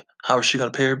job. How is she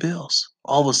going to pay her bills?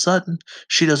 All of a sudden,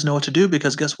 she doesn't know what to do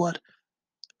because guess what?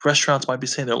 Restaurants might be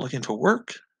saying they're looking for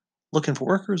work, looking for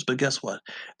workers, but guess what?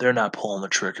 They're not pulling the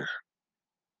trigger.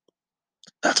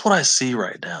 That's what I see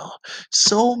right now.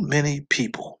 So many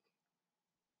people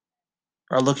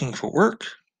are looking for work.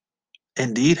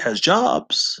 Indeed has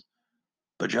jobs,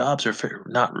 but jobs are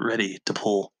not ready to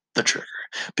pull the trigger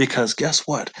because guess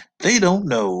what? They don't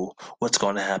know what's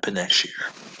going to happen next year.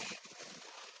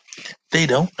 They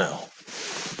don't know.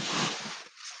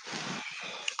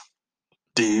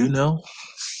 Do you know?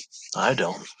 I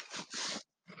don't.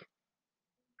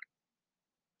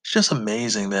 It's just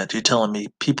amazing that you're telling me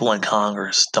people in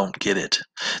Congress don't get it.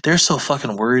 They're so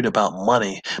fucking worried about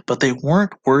money, but they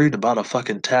weren't worried about a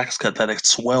fucking tax cut that had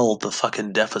swelled the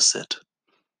fucking deficit.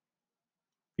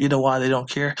 You know why they don't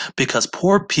care? Because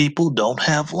poor people don't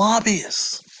have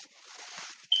lobbyists.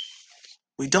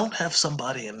 We don't have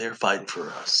somebody in there fighting for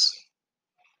us.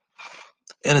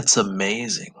 And it's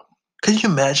amazing. Can you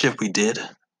imagine if we did?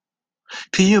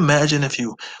 Can you imagine if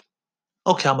you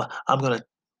okay, I'm gonna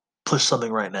push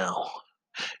something right now.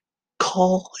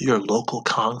 Call your local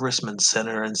congressman,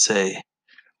 senator, and say,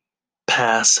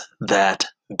 pass that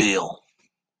bill.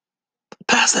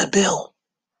 Pass that bill.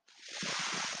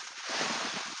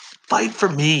 Fight for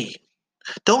me.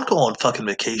 Don't go on fucking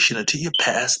vacation until you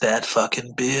pass that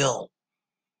fucking bill.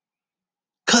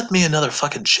 Cut me another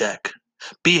fucking check.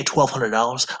 Be it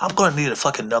 $1,200. I'm gonna need a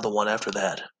fucking another one after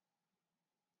that.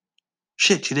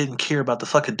 Shit, you didn't care about the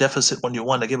fucking deficit when you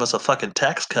wanted to give us a fucking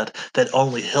tax cut that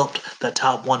only helped the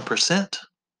top 1%.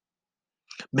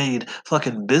 Made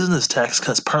fucking business tax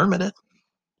cuts permanent.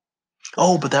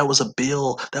 Oh, but that was a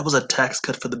bill. That was a tax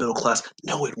cut for the middle class.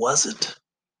 No, it wasn't.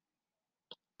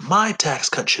 My tax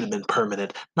cut should have been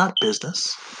permanent, not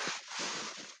business.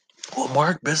 Well,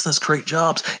 Mark, business create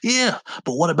jobs. Yeah,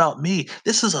 but what about me?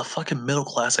 This is a fucking middle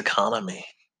class economy.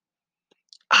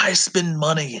 I spend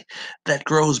money that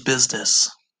grows business.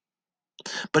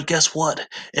 But guess what?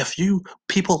 If you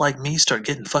people like me start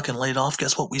getting fucking laid off,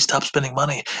 guess what? We stop spending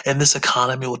money and this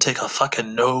economy will take a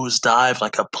fucking nosedive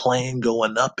like a plane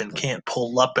going up and can't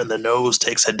pull up and the nose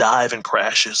takes a dive and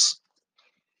crashes.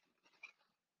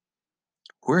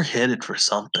 We're headed for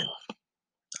something.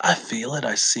 I feel it,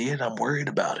 I see it, I'm worried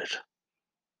about it.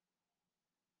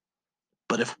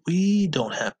 But if we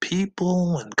don't have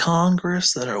people in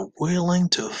Congress that are willing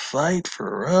to fight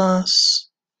for us,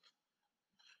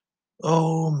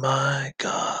 oh my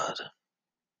God,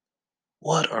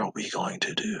 what are we going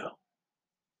to do?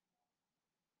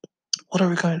 What are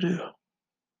we going to do?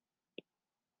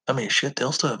 I mean, shit,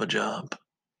 they'll still have a job.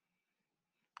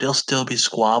 They'll still be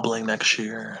squabbling next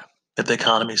year if the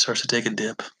economy starts to take a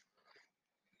dip.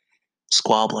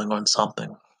 Squabbling on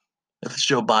something. If it's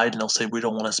Joe Biden, they'll say we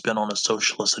don't want to spend on a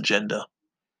socialist agenda.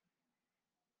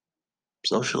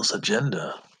 Socialist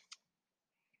agenda?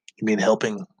 You mean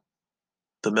helping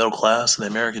the middle class and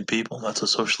the American people? That's a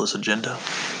socialist agenda?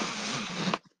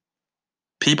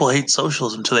 People hate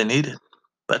socialism until they need it.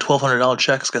 That $1,200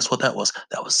 checks, guess what that was?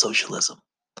 That was socialism.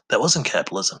 That wasn't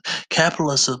capitalism.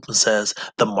 Capitalism says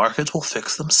the markets will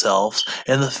fix themselves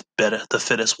and the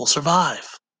fittest will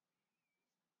survive.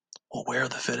 Well, where are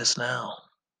the fittest now?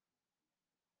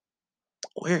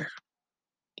 Where?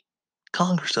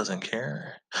 Congress doesn't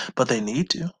care, but they need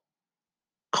to.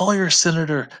 Call your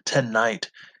senator tonight.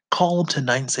 Call him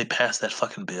tonight and say, pass that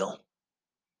fucking bill.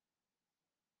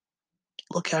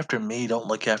 Look after me, don't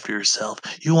look after yourself.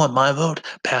 You want my vote?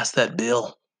 Pass that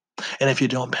bill. And if you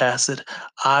don't pass it,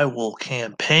 I will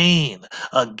campaign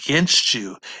against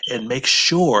you and make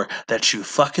sure that you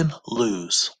fucking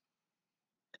lose.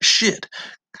 Shit,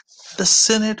 the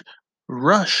Senate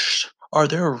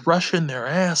they're rushing their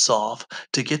ass off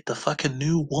to get the fucking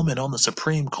new woman on the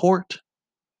Supreme Court,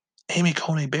 Amy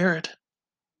Coney Barrett.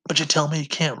 But you tell me you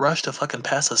can't rush to fucking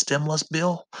pass a stimulus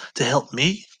bill to help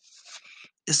me?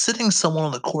 Is sitting someone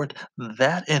on the court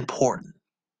that important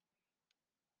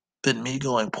than me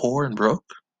going poor and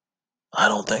broke? I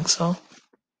don't think so.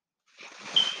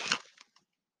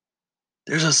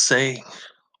 There's a saying,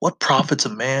 what profits a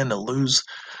man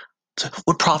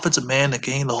what profits a man to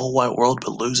gain the whole wide world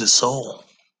but lose his soul?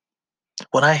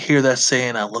 When I hear that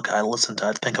saying, I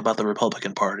think about the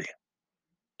Republican Party.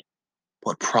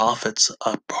 What profits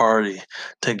a party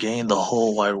to gain the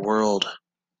whole wide world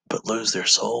but lose their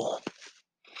soul?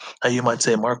 Now you might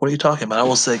say, Mark, what are you talking about? I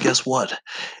will say, guess what?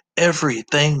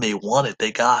 Everything they wanted,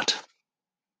 they got.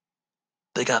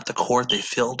 They got the court, they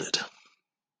filled it.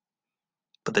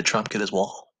 But did Trump get his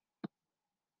wall?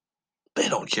 They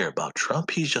don't care about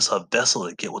Trump. He's just a vessel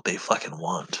to get what they fucking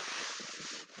want.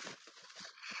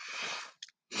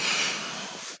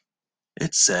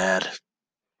 It's sad.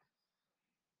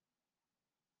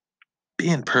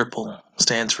 Being purple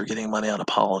stands for getting money out of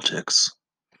politics.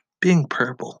 Being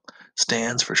purple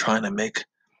stands for trying to make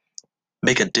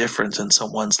a difference in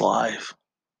someone's life.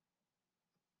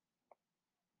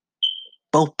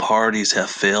 Both parties have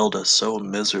failed us so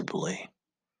miserably.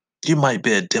 You might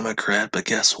be a Democrat, but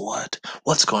guess what?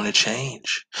 What's going to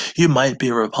change? You might be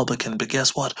a Republican, but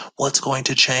guess what? What's going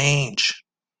to change?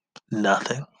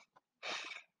 Nothing.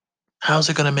 How's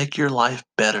it going to make your life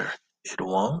better? It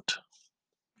won't.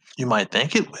 You might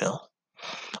think it will.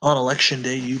 On election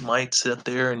day, you might sit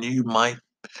there and you might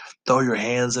throw your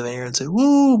hands in the air and say,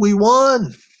 "Woo, we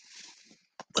won."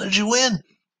 What did you win?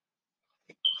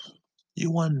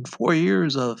 You won 4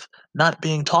 years of not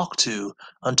being talked to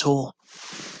until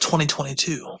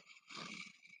 2022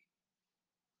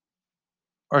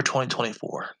 or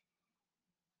 2024.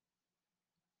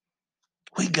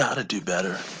 We gotta do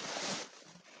better.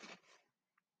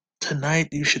 Tonight,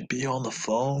 you should be on the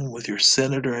phone with your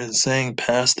senator and saying,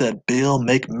 pass that bill,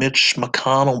 make Mitch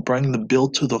McConnell bring the bill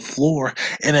to the floor.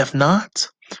 And if not,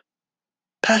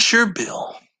 pass your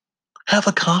bill. Have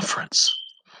a conference.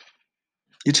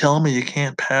 You telling me you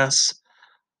can't pass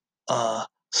a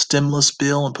stimulus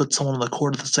bill and put someone on the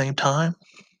court at the same time?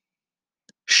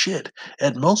 Shit,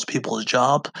 at most people's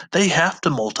job, they have to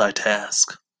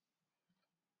multitask.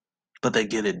 But they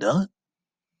get it done.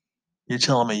 You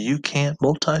telling me you can't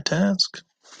multitask?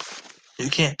 You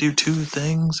can't do two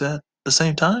things at the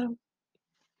same time?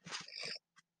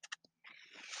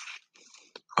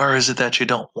 Or is it that you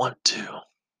don't want to?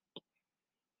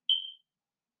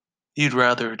 You'd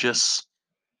rather just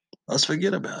let's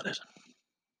forget about it.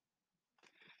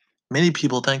 Many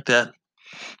people think that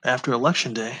after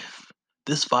Election Day,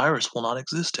 this virus will not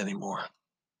exist anymore.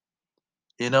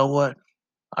 You know what?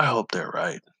 I hope they're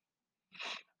right.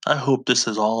 I hope this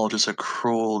is all just a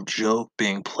cruel joke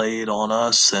being played on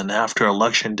us, and after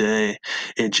Election Day,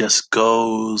 it just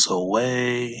goes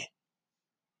away.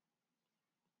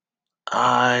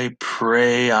 I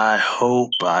pray, I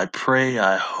hope, I pray,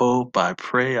 I hope, I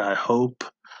pray, I hope.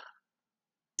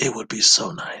 It would be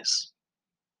so nice.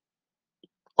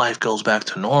 Life goes back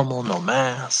to normal, no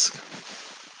mask.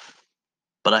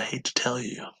 But I hate to tell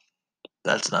you,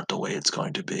 that's not the way it's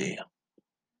going to be.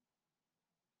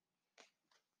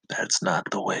 That's not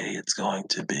the way it's going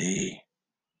to be.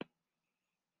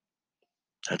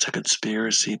 That's a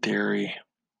conspiracy theory.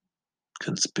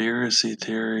 Conspiracy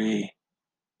theory.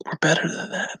 We're better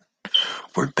than that.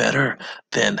 We're better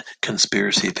than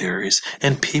conspiracy theories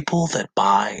and people that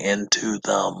buy into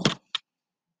them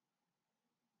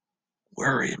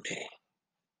worry me.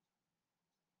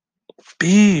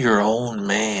 Be your own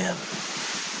man.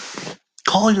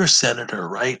 Call your senator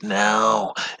right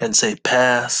now and say,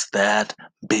 pass that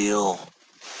bill.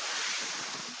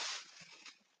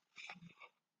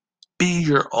 Be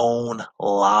your own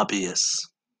lobbyist.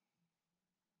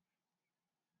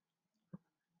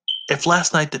 If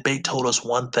last night debate told us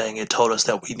one thing, it told us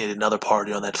that we need another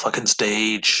party on that fucking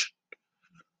stage.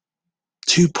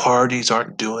 Two parties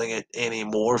aren't doing it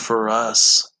anymore for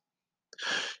us.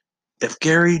 If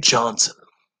Gary Johnson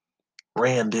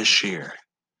ran this year,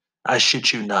 I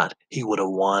shit you not, he would have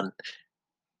won.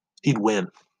 He'd win.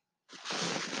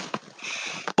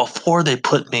 Before they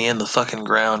put me in the fucking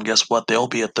ground, guess what? There'll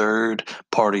be a third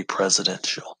party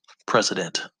president.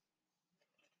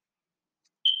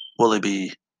 Will it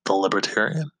be the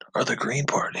Libertarian or the Green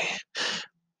Party?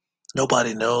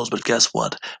 Nobody knows, but guess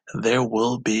what? There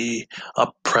will be a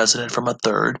president from a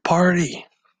third party.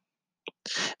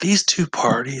 These two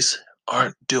parties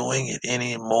aren't doing it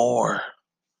anymore.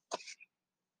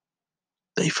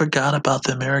 They forgot about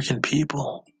the American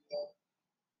people.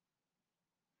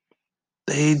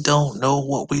 They don't know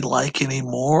what we like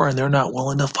anymore, and they're not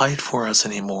willing to fight for us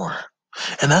anymore.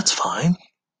 And that's fine,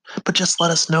 but just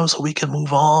let us know so we can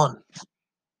move on.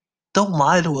 Don't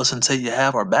lie to us and say you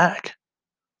have our back.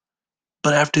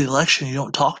 But after the election, you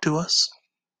don't talk to us.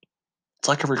 It's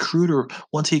like a recruiter,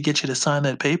 once he gets you to sign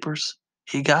that papers,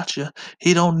 he got you.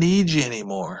 He don't need you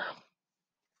anymore.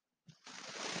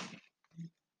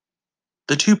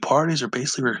 The two parties are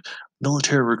basically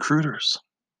military recruiters.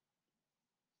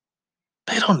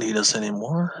 They don't need us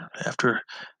anymore after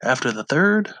the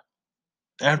third,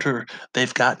 after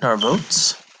they've gotten our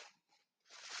votes.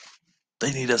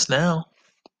 They need us now.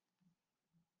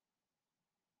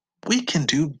 We can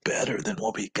do better than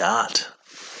what we got.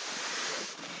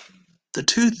 The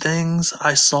two things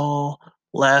I saw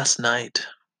last night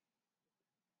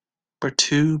were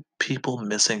two people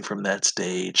missing from that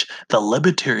stage, the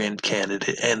Libertarian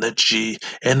candidate and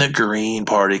the Green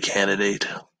Party candidate.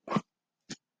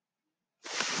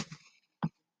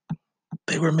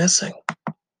 They were missing.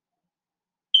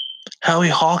 Howie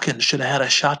Hawkins should have had a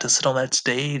shot to sit on that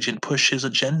stage and push his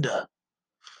agenda.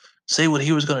 Say what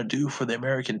he was going to do for the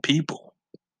American people.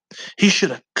 He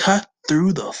should have cut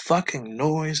through the fucking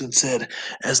noise and said,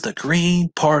 as the Green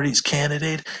Party's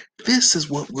candidate, this is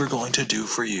what we're going to do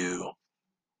for you.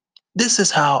 This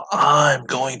is how I'm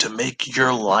going to make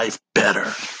your life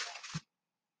better.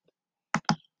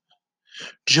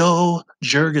 Jo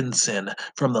Jorgensen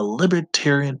from the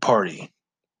Libertarian Party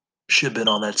should have been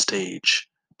on that stage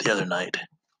the other night.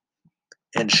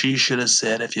 And she should have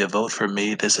said, if you vote for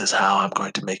me, this is how I'm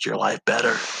going to make your life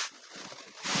better.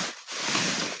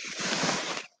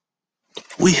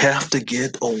 We have to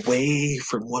get away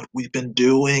from what we've been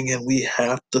doing and we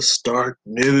have to start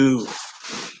new.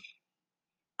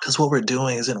 Because what we're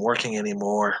doing isn't working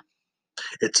anymore.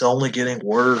 It's only getting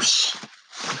worse.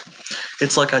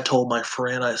 It's like I told my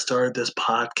friend I started this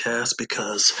podcast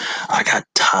because I got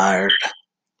tired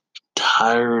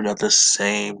of the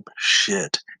same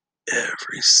shit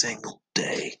every single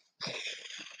day.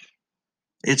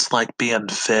 It's like being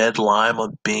fed lima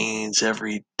beans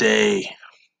every day.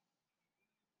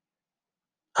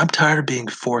 I'm tired of being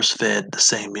force-fed the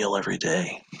same meal every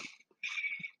day.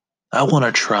 I want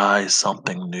to try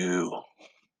something new.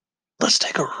 Let's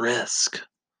take a risk.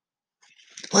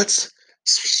 Let's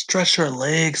stretch our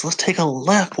legs. Let's take a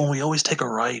left when we always take a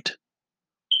right.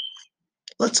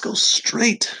 Let's go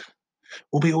straight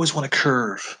when we always want to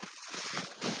curve.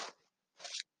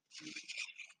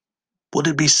 Would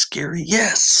it be scary?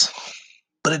 Yes.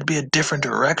 But it'd be a different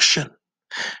direction.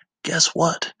 Guess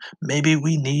what? Maybe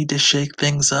we need to shake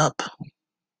things up.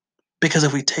 Because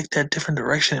if we take that different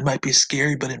direction, it might be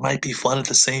scary, but it might be fun at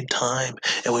the same time,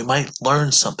 and we might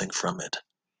learn something from it.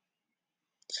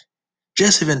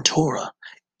 Jesse Ventura,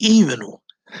 even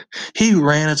he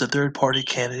ran as a third party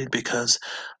candidate because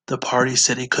the party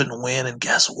said he couldn't win, and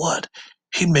guess what?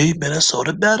 He made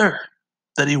Minnesota better.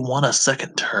 That he won a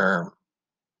second term.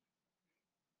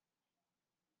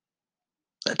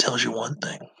 That tells you one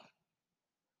thing.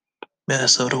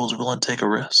 Minnesota was willing to take a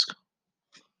risk.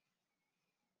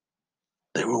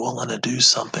 They were willing to do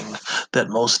something that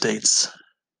most states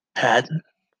hadn't.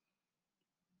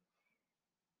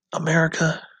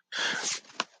 America,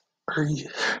 or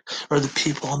the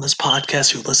people on this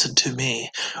podcast who listen to me,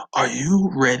 are you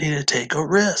ready to take a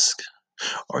risk?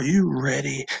 Are you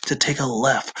ready to take a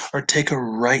left or take a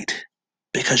right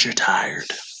because you're tired?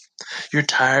 You're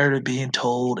tired of being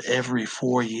told every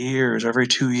 4 years, every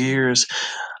 2 years,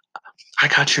 I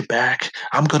got your back.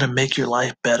 I'm going to make your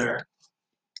life better.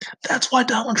 That's why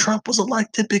Donald Trump was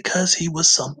elected, because he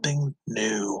was something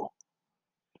new.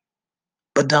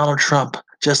 But Donald Trump,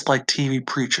 just like TV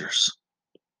preachers,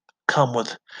 come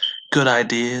with good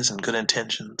ideas and good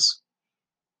intentions,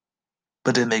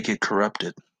 but then they get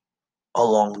corrupted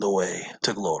along the way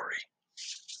to glory.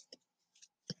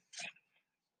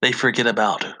 They forget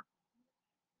about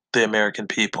the American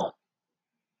people,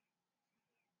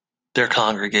 their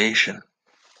congregation,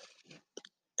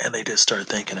 and they just start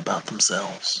thinking about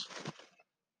themselves.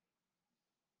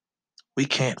 We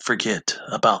can't forget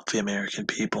about the American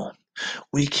people.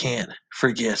 We can't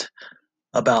forget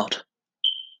about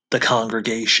the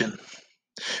congregation.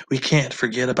 We can't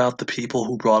forget about the people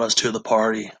who brought us to the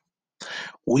party.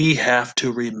 We have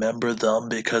to remember them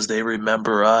because they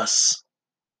remember us.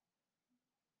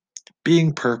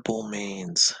 Being purple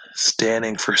means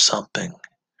standing for something.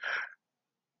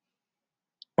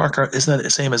 Mark, isn't that the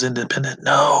same as independent?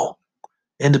 No.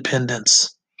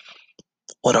 Independence.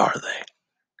 What are they?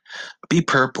 Be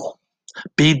purple.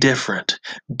 Be different.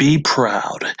 Be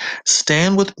proud.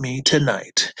 Stand with me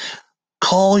tonight.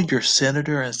 Call your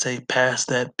senator and say, pass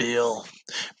that bill.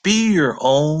 Be your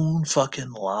own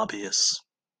fucking lobbyist.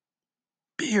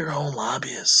 Be your own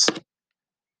lobbyist.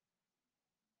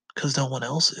 Because no one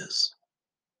else is.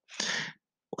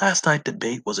 Last night's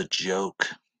debate was a joke.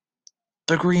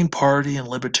 The Green Party and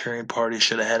Libertarian Party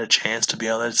should have had a chance to be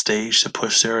on that stage to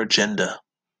push their agenda.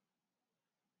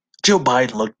 Joe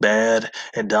Biden looked bad,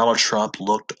 and Donald Trump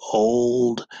looked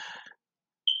old.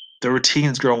 The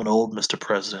routine's growing old, Mr.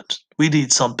 President. We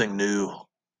need something new.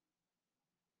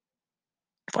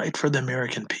 Fight for the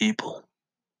American people.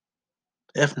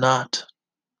 If not,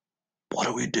 what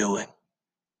are we doing?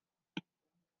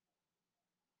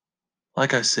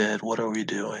 Like I said, what are we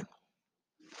doing?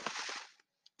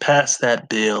 Pass that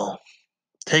bill.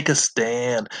 Take a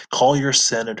stand. Call your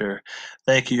senator.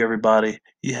 Thank you, everybody.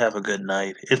 You have a good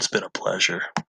night. It's been a pleasure.